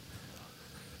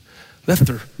 left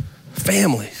their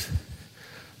families,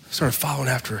 started following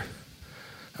after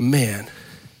a man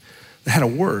that had a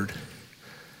word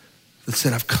that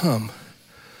said, I've come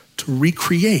to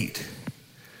recreate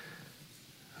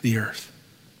the earth.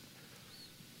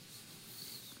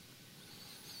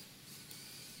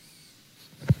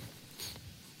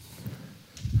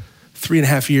 Three and a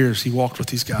half years he walked with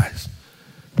these guys.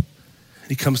 And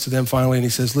he comes to them finally and he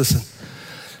says, listen,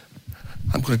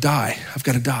 I'm going to die. I've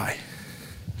got to die.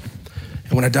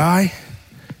 And when I die,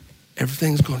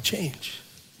 everything's going to change.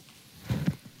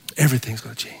 Everything's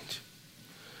going to change.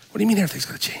 What do you mean everything's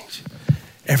going to change?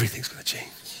 Everything's going to change.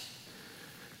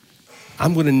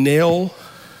 I'm going to nail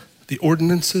the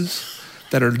ordinances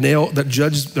that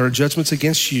are judgments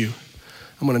against you.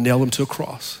 I'm going to nail them to a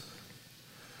cross.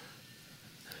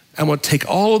 I'm going to take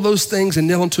all of those things and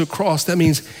nail them to a cross. That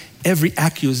means every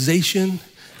accusation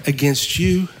against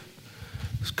you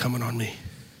is coming on me.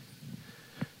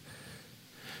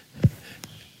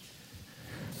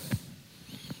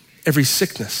 Every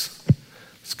sickness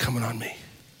is coming on me.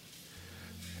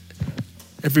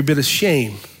 Every bit of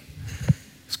shame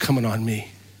is coming on me.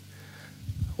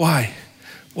 Why?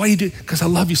 Why do you do it? Because I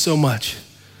love you so much.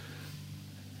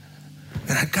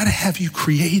 And I've got to have you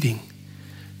creating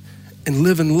and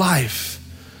living life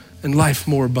and life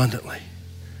more abundantly.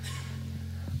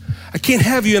 I can't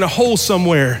have you in a hole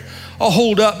somewhere, all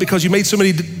holed up because you made so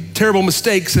many terrible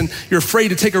mistakes and you're afraid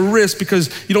to take a risk because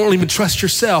you don't even trust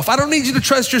yourself. I don't need you to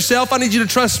trust yourself. I need you to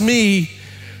trust me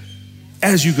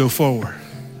as you go forward.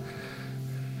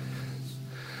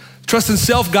 Trust in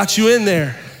self got you in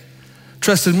there.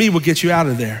 Trust in me will get you out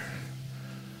of there.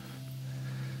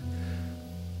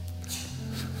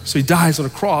 So he dies on a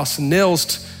cross and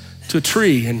nails to a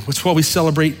tree, and that's why we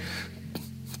celebrate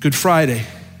Good Friday.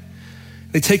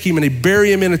 They take him and they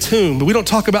bury him in a tomb, but we don't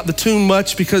talk about the tomb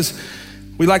much because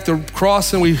we like the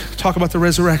cross and we talk about the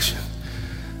resurrection.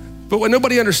 But what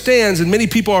nobody understands, and many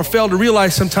people are failed to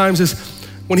realize sometimes, is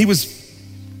when he was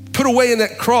put away in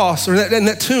that cross or in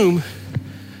that tomb,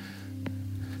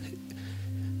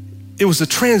 it was a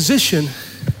transition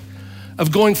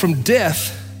of going from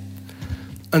death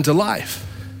unto life.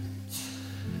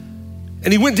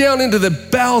 And he went down into the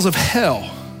bowels of hell,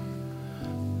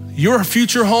 your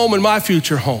future home and my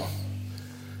future home.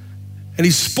 And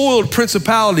he spoiled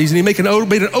principalities and he made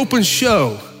an open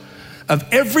show of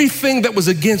everything that was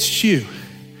against you.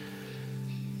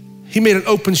 He made an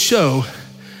open show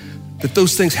that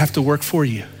those things have to work for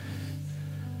you.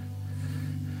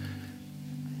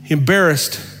 He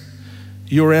embarrassed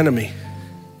your enemy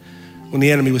when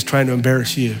the enemy was trying to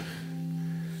embarrass you.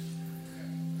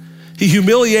 He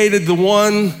humiliated the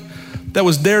one that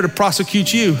was there to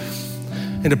prosecute you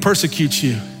and to persecute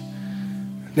you.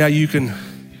 Now you can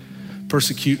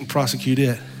persecute and prosecute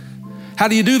it. How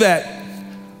do you do that?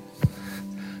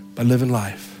 By living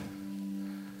life.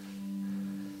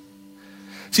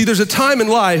 See, there's a time in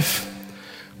life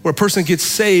where a person gets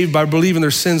saved by believing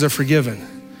their sins are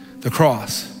forgiven, the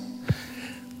cross.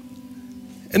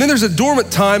 And then there's a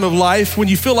dormant time of life when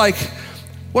you feel like,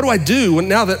 what do I do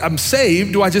now that I'm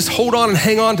saved? Do I just hold on and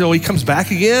hang on till he comes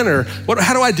back again? Or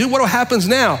how do I do? What happens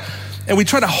now? And we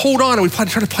try to hold on and we try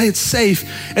to play it safe.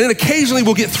 And then occasionally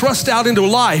we'll get thrust out into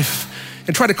life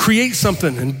and try to create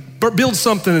something and build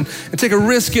something and take a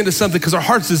risk into something because our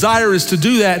heart's desire is to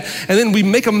do that. And then we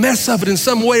make a mess of it in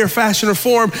some way or fashion or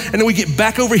form. And then we get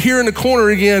back over here in the corner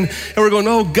again and we're going,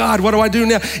 oh God, what do I do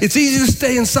now? It's easy to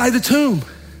stay inside the tomb.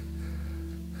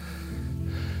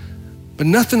 But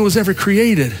nothing was ever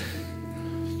created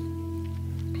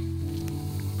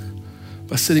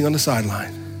by sitting on the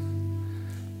sideline.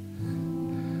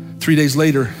 3 days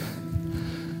later,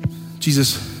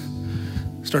 Jesus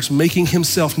starts making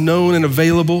himself known and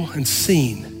available and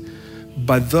seen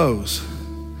by those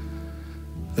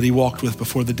that he walked with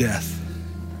before the death.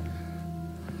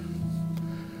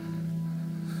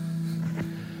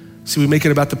 See, we make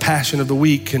it about the passion of the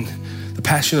week and the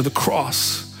passion of the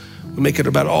cross. We make it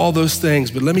about all those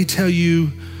things, but let me tell you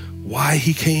why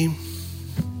he came.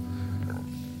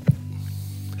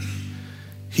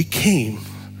 He came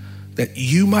that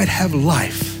you might have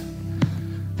life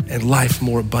and life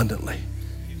more abundantly.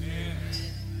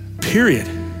 Period.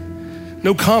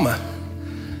 No comma.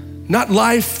 Not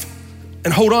life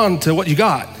and hold on to what you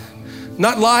got.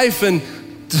 Not life and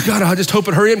God, I just hope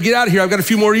it hurry up and get out of here. I've got a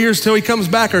few more years till he comes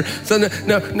back. Or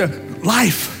no.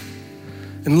 Life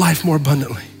and life more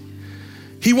abundantly.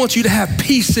 He wants you to have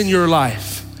peace in your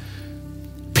life.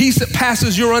 Peace that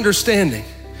passes your understanding.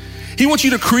 He wants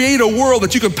you to create a world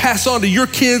that you can pass on to your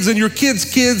kids and your kids'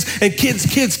 kids and kids'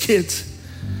 kids' kids.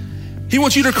 He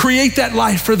wants you to create that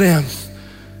life for them.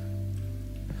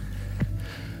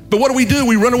 But what do?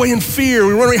 We run away in fear.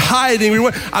 We run away hiding.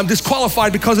 I'm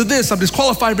disqualified because of this. I'm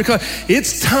disqualified because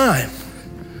it's time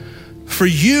for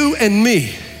you and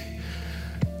me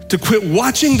to quit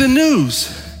watching the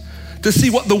news to see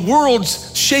what the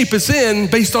world's shape is in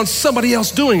based on somebody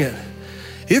else doing it.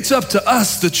 It's up to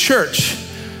us, the church.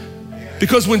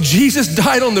 Because when Jesus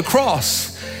died on the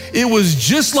cross, it was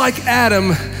just like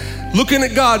Adam looking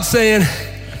at God saying,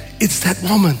 it's that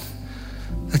woman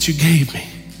that you gave me.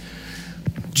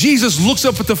 Jesus looks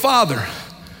up at the Father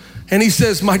and he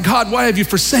says, my God, why have you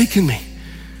forsaken me?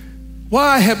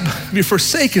 Why have you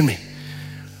forsaken me?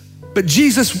 But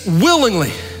Jesus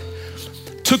willingly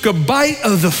took a bite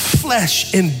of the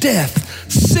flesh in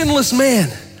death, sinless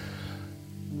man.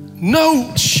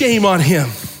 No shame on him,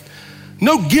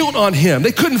 no guilt on him.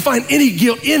 They couldn't find any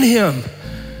guilt in him.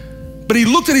 But he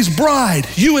looked at his bride,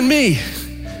 you and me.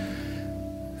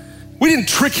 We didn't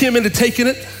trick him into taking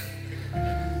it.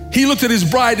 He looked at his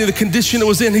bride in the condition it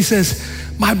was in. He says,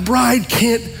 my bride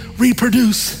can't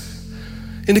reproduce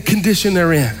in the condition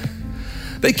they're in.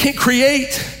 They can't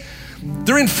create.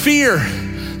 They're in fear.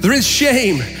 They're in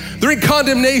shame. They're in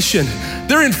condemnation.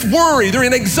 They're in worry. They're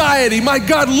in anxiety. My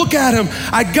God, look at them.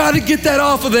 I got to get that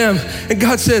off of them. And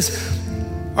God says,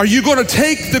 are you going to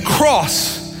take the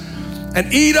cross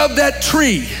and eat of that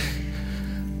tree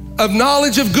of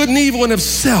knowledge of good and evil and of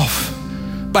self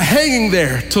by hanging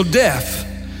there till death?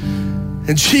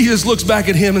 And Jesus looks back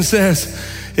at him and says,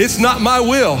 it's not my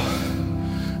will,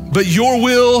 but your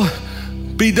will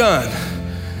be done.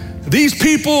 These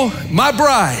people, my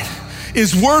bride,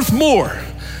 is worth more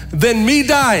than me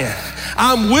dying.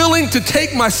 I'm willing to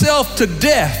take myself to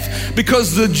death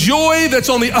because the joy that's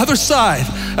on the other side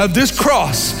of this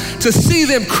cross, to see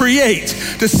them create,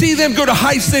 to see them go to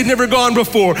heights they've never gone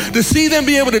before, to see them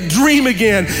be able to dream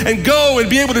again and go and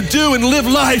be able to do and live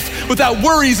life without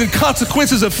worries and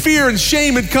consequences of fear and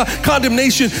shame and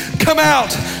condemnation. Come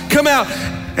out.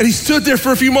 And he stood there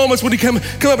for a few moments when he come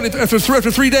up and after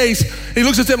 3 days, and he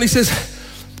looks at them and he says,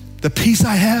 the peace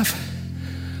I have,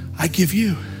 I give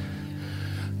you.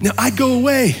 Now I go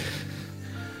away.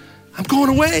 I'm going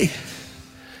away.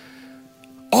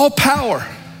 All power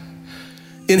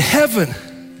in heaven,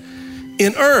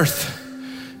 in earth,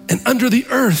 and under the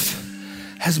earth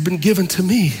has been given to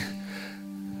me,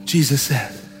 Jesus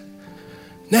said.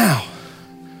 Now,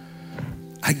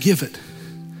 I give it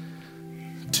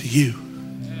to you.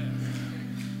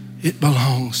 It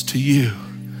belongs to you.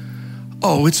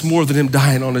 Oh, it's more than him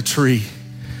dying on a tree.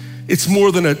 It's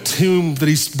more than a tomb that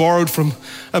he's borrowed from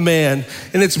a man,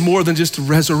 and it's more than just a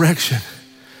resurrection.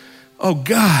 Oh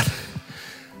God,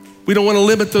 we don't want to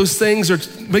limit those things or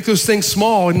make those things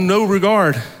small in no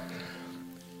regard.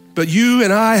 But you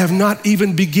and I have not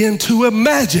even begun to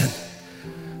imagine.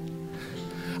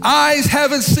 Eyes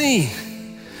haven't seen,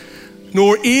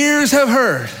 nor ears have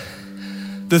heard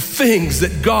the things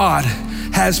that God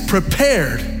has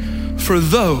prepared for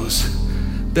those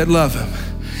that love him.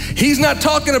 He's not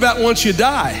talking about once you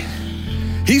die.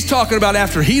 He's talking about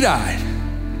after he died.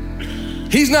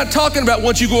 He's not talking about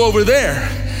once you go over there.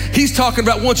 He's talking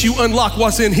about once you unlock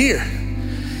what's in here.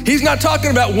 He's not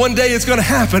talking about one day it's gonna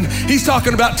happen. He's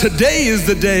talking about today is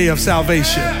the day of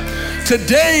salvation.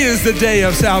 Today is the day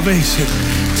of salvation.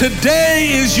 Today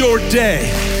is your day.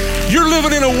 You're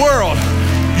living in a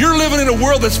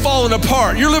world that's falling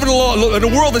apart. You're living in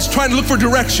a world that's trying to look for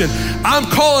direction. I'm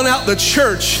calling out the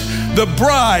church, the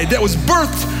bride that was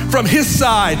birthed from his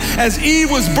side. As Eve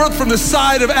was birthed from the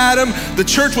side of Adam, the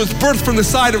church was birthed from the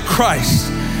side of Christ.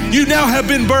 You now have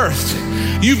been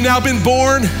birthed. You've now been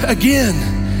born again.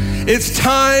 It's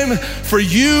time for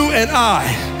you and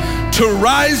I to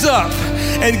rise up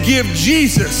and give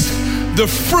Jesus the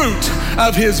fruit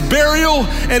of his burial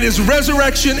and his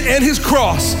resurrection and his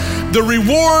cross. The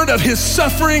reward of his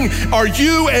suffering are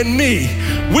you and me.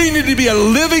 We need to be a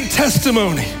living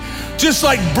testimony, just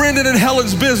like Brendan and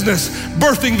Helen's business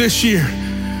birthing this year.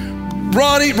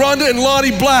 Rhonda and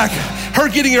Lonnie Black, her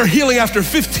getting her healing after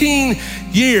 15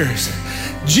 years.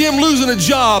 Jim losing a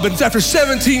job and after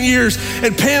 17 years,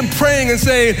 and Pam praying and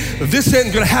saying, this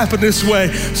isn't gonna happen this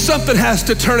way. Something has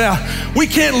to turn out. We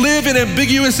can't live in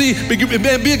ambiguous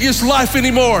life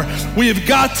anymore. We have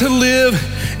got to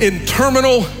live in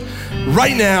terminal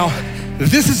right now.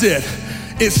 This is it.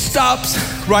 It stops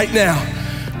right now.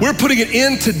 We're putting an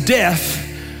end to death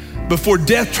before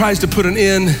death tries to put an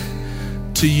end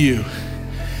to you.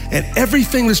 And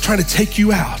everything that's trying to take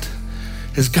you out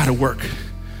has got to work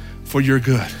for your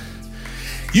good.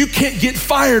 You can't get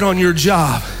fired on your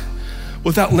job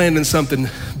without landing something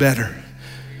better.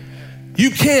 You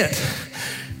can't.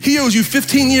 He owes you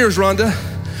 15 years, Rhonda.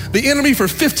 The enemy for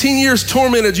 15 years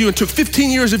tormented you and took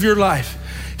 15 years of your life.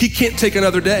 He can't take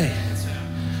another day.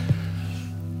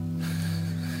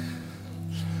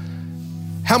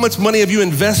 How much money have you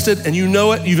invested and you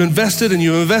know it? You've invested and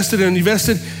you invested and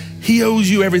invested. He owes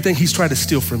you everything he's tried to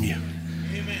steal from you.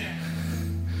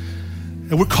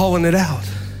 And we're calling it out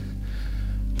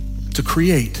to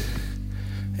create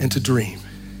and to dream.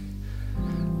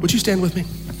 Would you stand with me?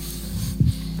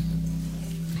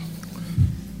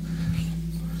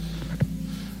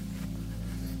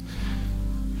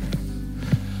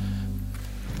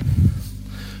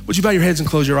 Would you bow your heads and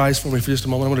close your eyes for me for just a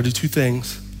moment? I'm gonna do two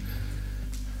things.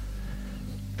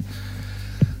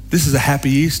 This is a happy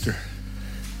Easter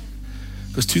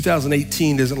because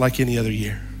 2018 isn't like any other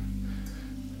year.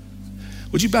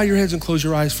 Would you bow your heads and close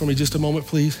your eyes for me just a moment,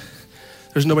 please?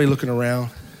 There's nobody looking around.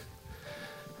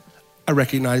 I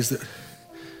recognize that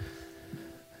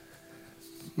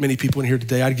many people in here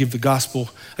today, I'd give the gospel,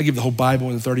 I give the whole Bible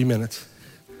in 30 minutes.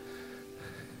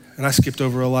 And I skipped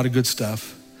over a lot of good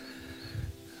stuff.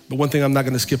 But one thing I'm not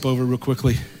gonna skip over real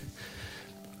quickly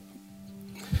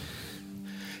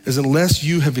is unless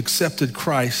you have accepted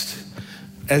Christ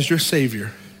as your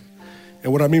Savior,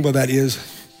 and what I mean by that is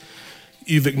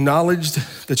you've acknowledged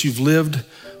that you've lived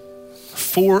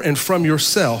for and from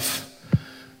yourself,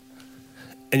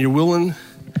 and you're willing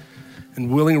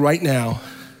right now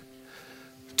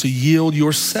to yield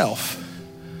yourself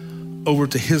over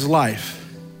to his life,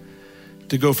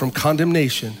 to go from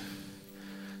condemnation,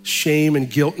 shame and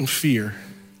guilt and fear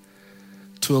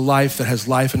to a life that has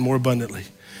life and more abundantly.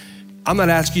 I'm not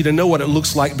asking you to know what it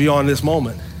looks like beyond this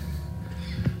moment,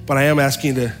 but I am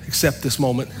asking you to accept this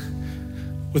moment.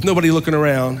 With nobody looking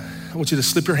around, I want you to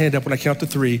slip your hand up when I count to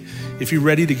 3. If you're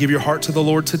ready to give your heart to the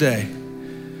Lord today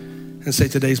and say,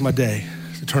 today's my day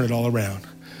to turn it all around.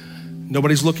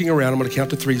 Nobody's looking around. I'm gonna count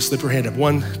to 3. Slip your hand up.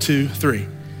 1, 2, 3.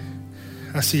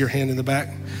 I see your hand in the back.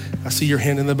 I see your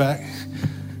hand in the back.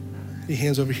 Any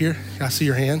hands over here? I see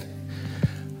your hand.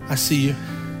 I see you.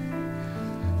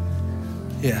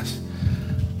 Yes.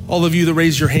 All of you that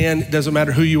raise your hand, it doesn't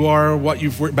matter who you are, what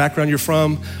background you're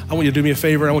from, I want you to do me a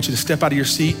favor. I want you to step out of your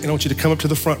seat and I want you to come up to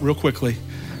the front real quickly.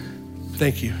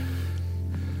 Thank you.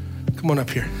 Come on up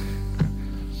here.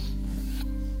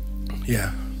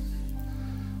 Yeah.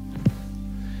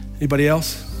 Anybody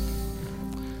else?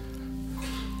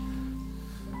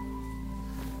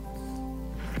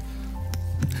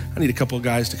 I need a couple of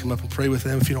guys to come up and pray with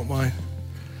them if you don't mind.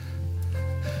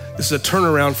 This is a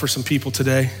turnaround for some people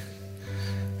today.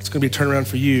 It's gonna be a turnaround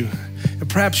for you. And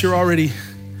perhaps you're already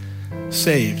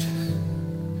saved.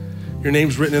 Your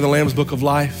name's written in the Lamb's Book of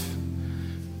Life.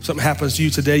 If something happens to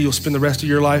you today, you'll spend the rest of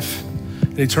your life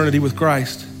in eternity with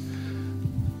Christ.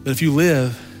 But if you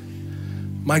live,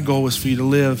 my goal is for you to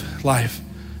live life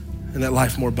and that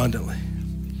life more abundantly.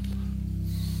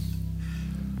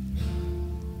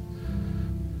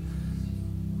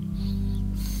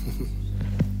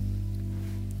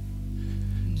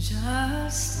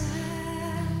 Just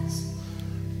as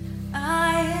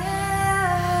I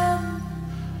am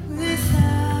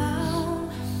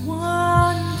without one.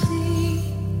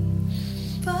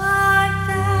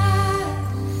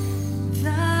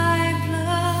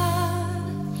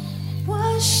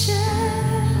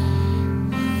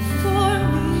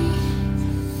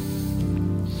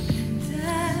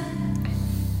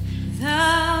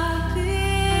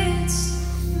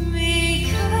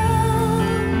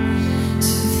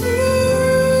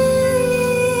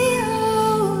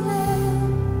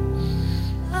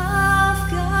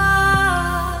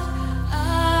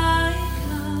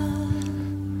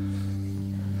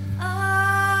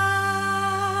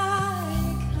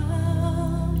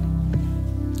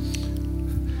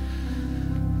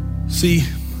 See,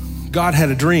 God had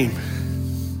a dream,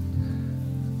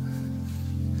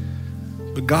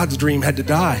 but God's dream had to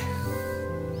die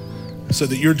so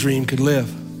that your dream could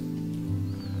live.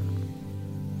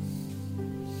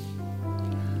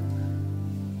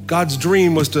 God's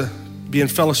dream was to be in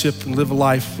fellowship and live a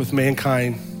life with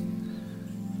mankind,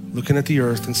 looking at the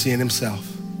earth and seeing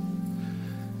himself.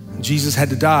 And Jesus had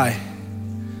to die.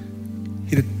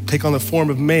 He had to take on the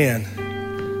form of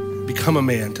man, become a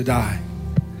man to die.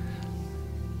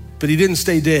 But he didn't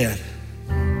stay dead.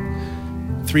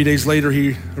 3 days later,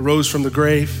 he arose from the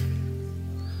grave.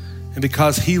 And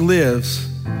because he lives,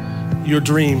 your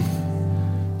dream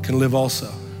can live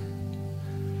also.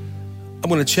 I'm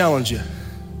going to challenge you.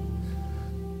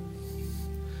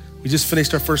 We just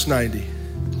finished our first 90.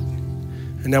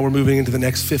 And now we're moving into the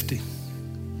next 50.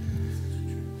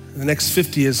 The next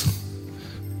 50 is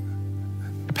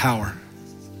power.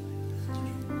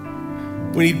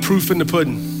 We need proof in the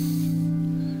pudding.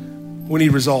 We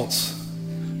need results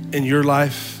in your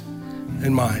life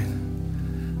and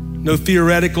mine. No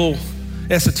theoretical,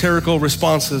 esoterical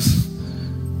responses.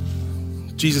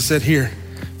 Jesus said, here,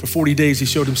 for 40 days, he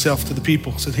showed himself to the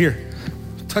people. He said, here,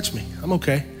 touch me, I'm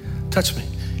okay, touch me.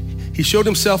 He showed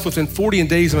himself within 40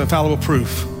 days of infallible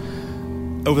proof.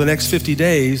 Over the next 50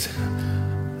 days,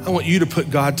 I want you to put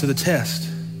God to the test.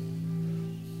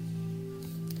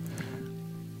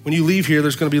 When you leave here,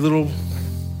 there's gonna be little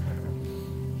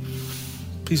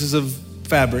pieces of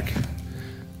fabric.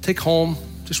 Take home,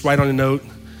 just write on a note.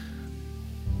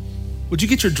 Would you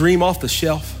get your dream off the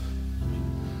shelf?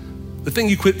 The thing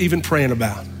you quit even praying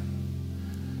about.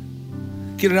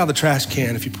 Get it out of the trash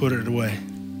can if you put it away.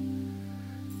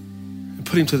 And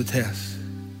put him to the test.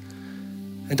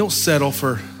 And don't settle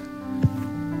for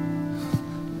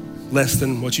less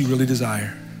than what you really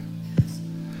desire.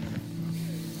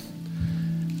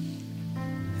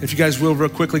 If you guys will, real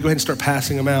quickly, go ahead and start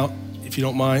passing them out, if you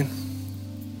don't mind.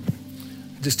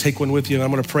 Just take one with you, and I'm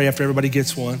gonna pray after everybody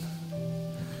gets one.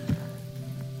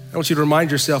 I want you to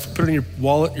remind yourself, put it in your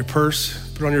wallet, your purse,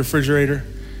 put it on your refrigerator,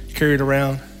 carry it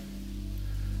around.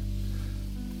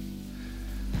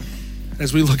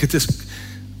 As we look at this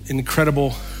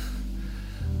incredible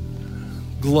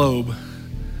globe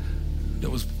that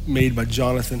was made by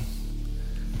Jonathan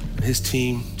and his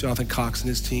team, Jonathan Cox and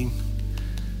his team,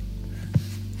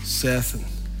 Seth and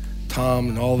Tom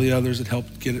and all the others that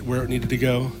helped get it where it needed to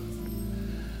go.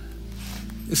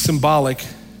 It's symbolic.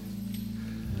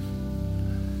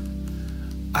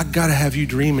 I gotta have you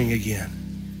dreaming again.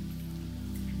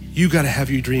 You gotta have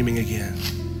you dreaming again.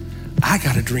 I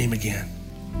gotta dream again.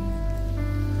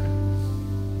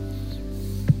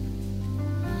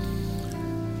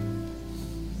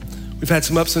 We've had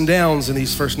some ups and downs in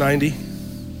these first 90,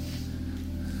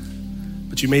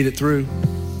 but you made it through.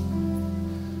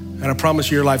 And I promise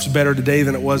you, your life's better today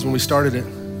than it was when we started it.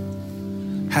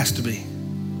 Has to be.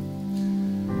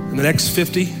 And the next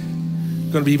 50,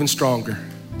 gonna be even stronger.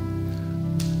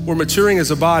 We're maturing as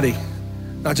a body,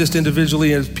 not just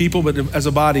individually as people, but as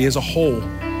a body, as a whole.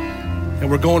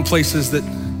 And we're going places that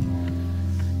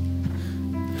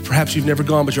perhaps you've never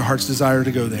gone, but your heart's desire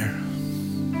to go there.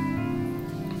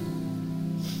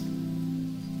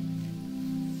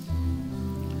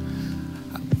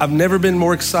 I've never been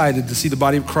more excited to see the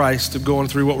body of Christ going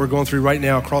through what we're going through right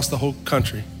now across the whole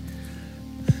country,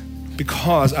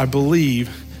 because I believe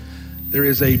there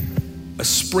is a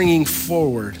springing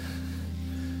forward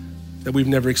that we've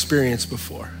never experienced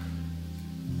before.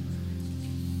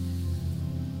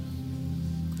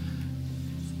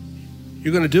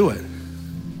 You're gonna do it.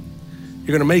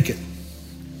 You're gonna make it.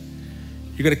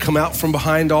 You're gonna come out from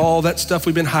behind all that stuff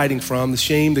we've been hiding from, the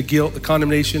shame, the guilt, the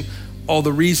condemnation, all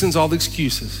the reasons, all the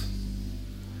excuses.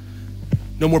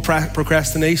 No more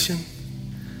procrastination.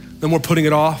 No more putting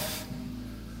it off.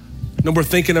 No more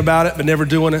thinking about it but never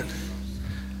doing it.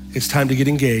 It's time to get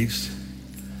engaged.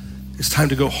 It's time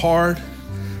to go hard,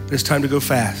 and it's time to go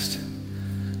fast.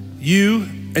 You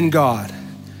and God.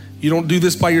 You don't do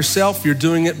this by yourself. You're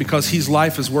doing it because His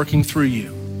life is working through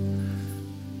you.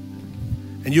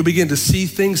 And you'll begin to see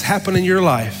things happen in your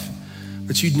life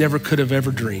that you never could have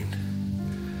ever dreamed.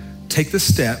 Take the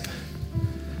step,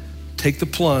 take the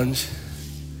plunge,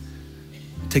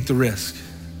 take the risk.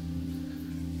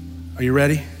 Are you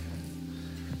ready?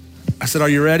 I said, are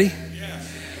you ready?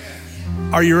 Yes.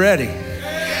 Are you ready?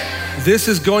 Yes. This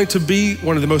is going to be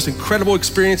one of the most incredible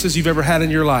experiences you've ever had in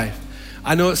your life.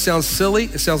 I know it sounds silly.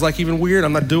 It sounds like even weird.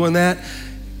 I'm not doing that.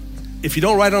 If you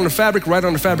don't write on the fabric, write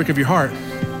on the fabric of your heart.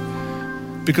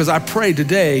 Because I pray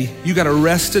today you got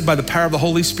arrested by the power of the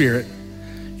Holy Spirit.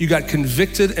 You got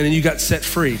convicted, and then you got set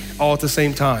free all at the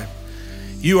same time.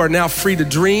 You are now free to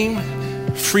dream.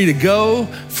 free to go,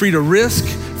 free to risk,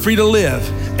 free to live,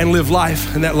 and live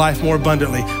life, and that life more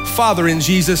abundantly. Father, in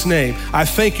Jesus' name, I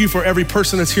thank you for every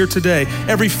person that's here today,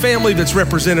 every family that's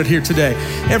represented here today,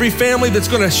 every family that's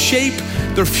going to shape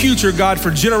their future, God,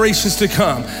 for generations to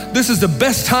come. This is the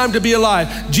best time to be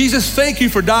alive. Jesus, thank you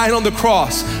for dying on the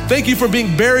cross. Thank you for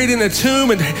being buried in a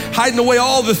tomb and hiding away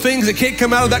all the things that can't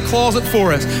come out of that closet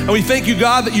for us. And we thank you,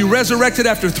 God, that you resurrected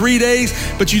after 3 days,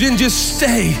 but you didn't just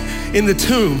stay in the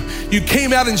tomb. You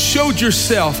came out and showed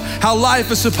yourself how life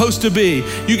is supposed to be.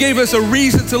 You gave us a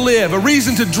reason to live, a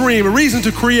reason to dream, a reason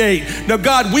to create. Now,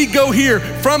 God, we go here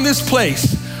from this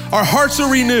place. Our hearts are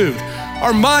renewed.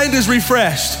 Our mind is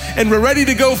refreshed, and we're ready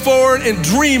to go forward and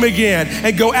dream again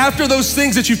and go after those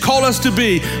things that you've called us to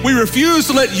be. We refuse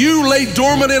to let you lay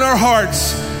dormant in our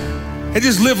hearts and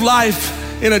just live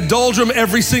life in a doldrum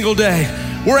every single day.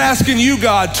 We're asking you,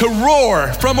 God, to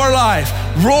roar from our life.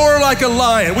 Roar like a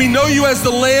lion. We know you as the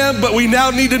lamb, but we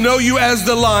now need to know you as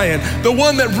the lion, the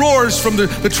one that roars from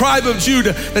the tribe of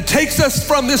Judah, that takes us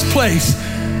from this place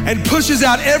and pushes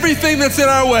out everything that's in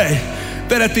our way,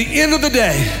 that at the end of the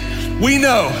day, we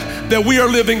know that we are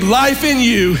living life in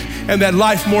you and that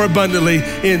life more abundantly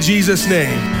in Jesus'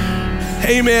 name.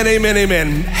 Amen, amen,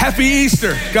 amen. Happy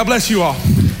Easter. God bless you all.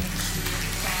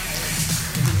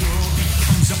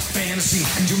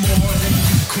 And you're more than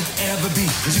you could ever be,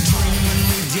 'cause you're dreaming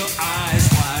with your eyes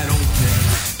wide open.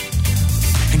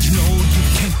 And you know you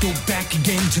can't go back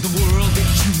again to the world that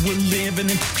you were living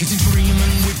in, 'cause you're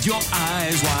dreaming with your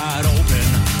eyes wide open.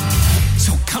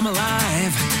 So come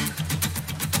alive.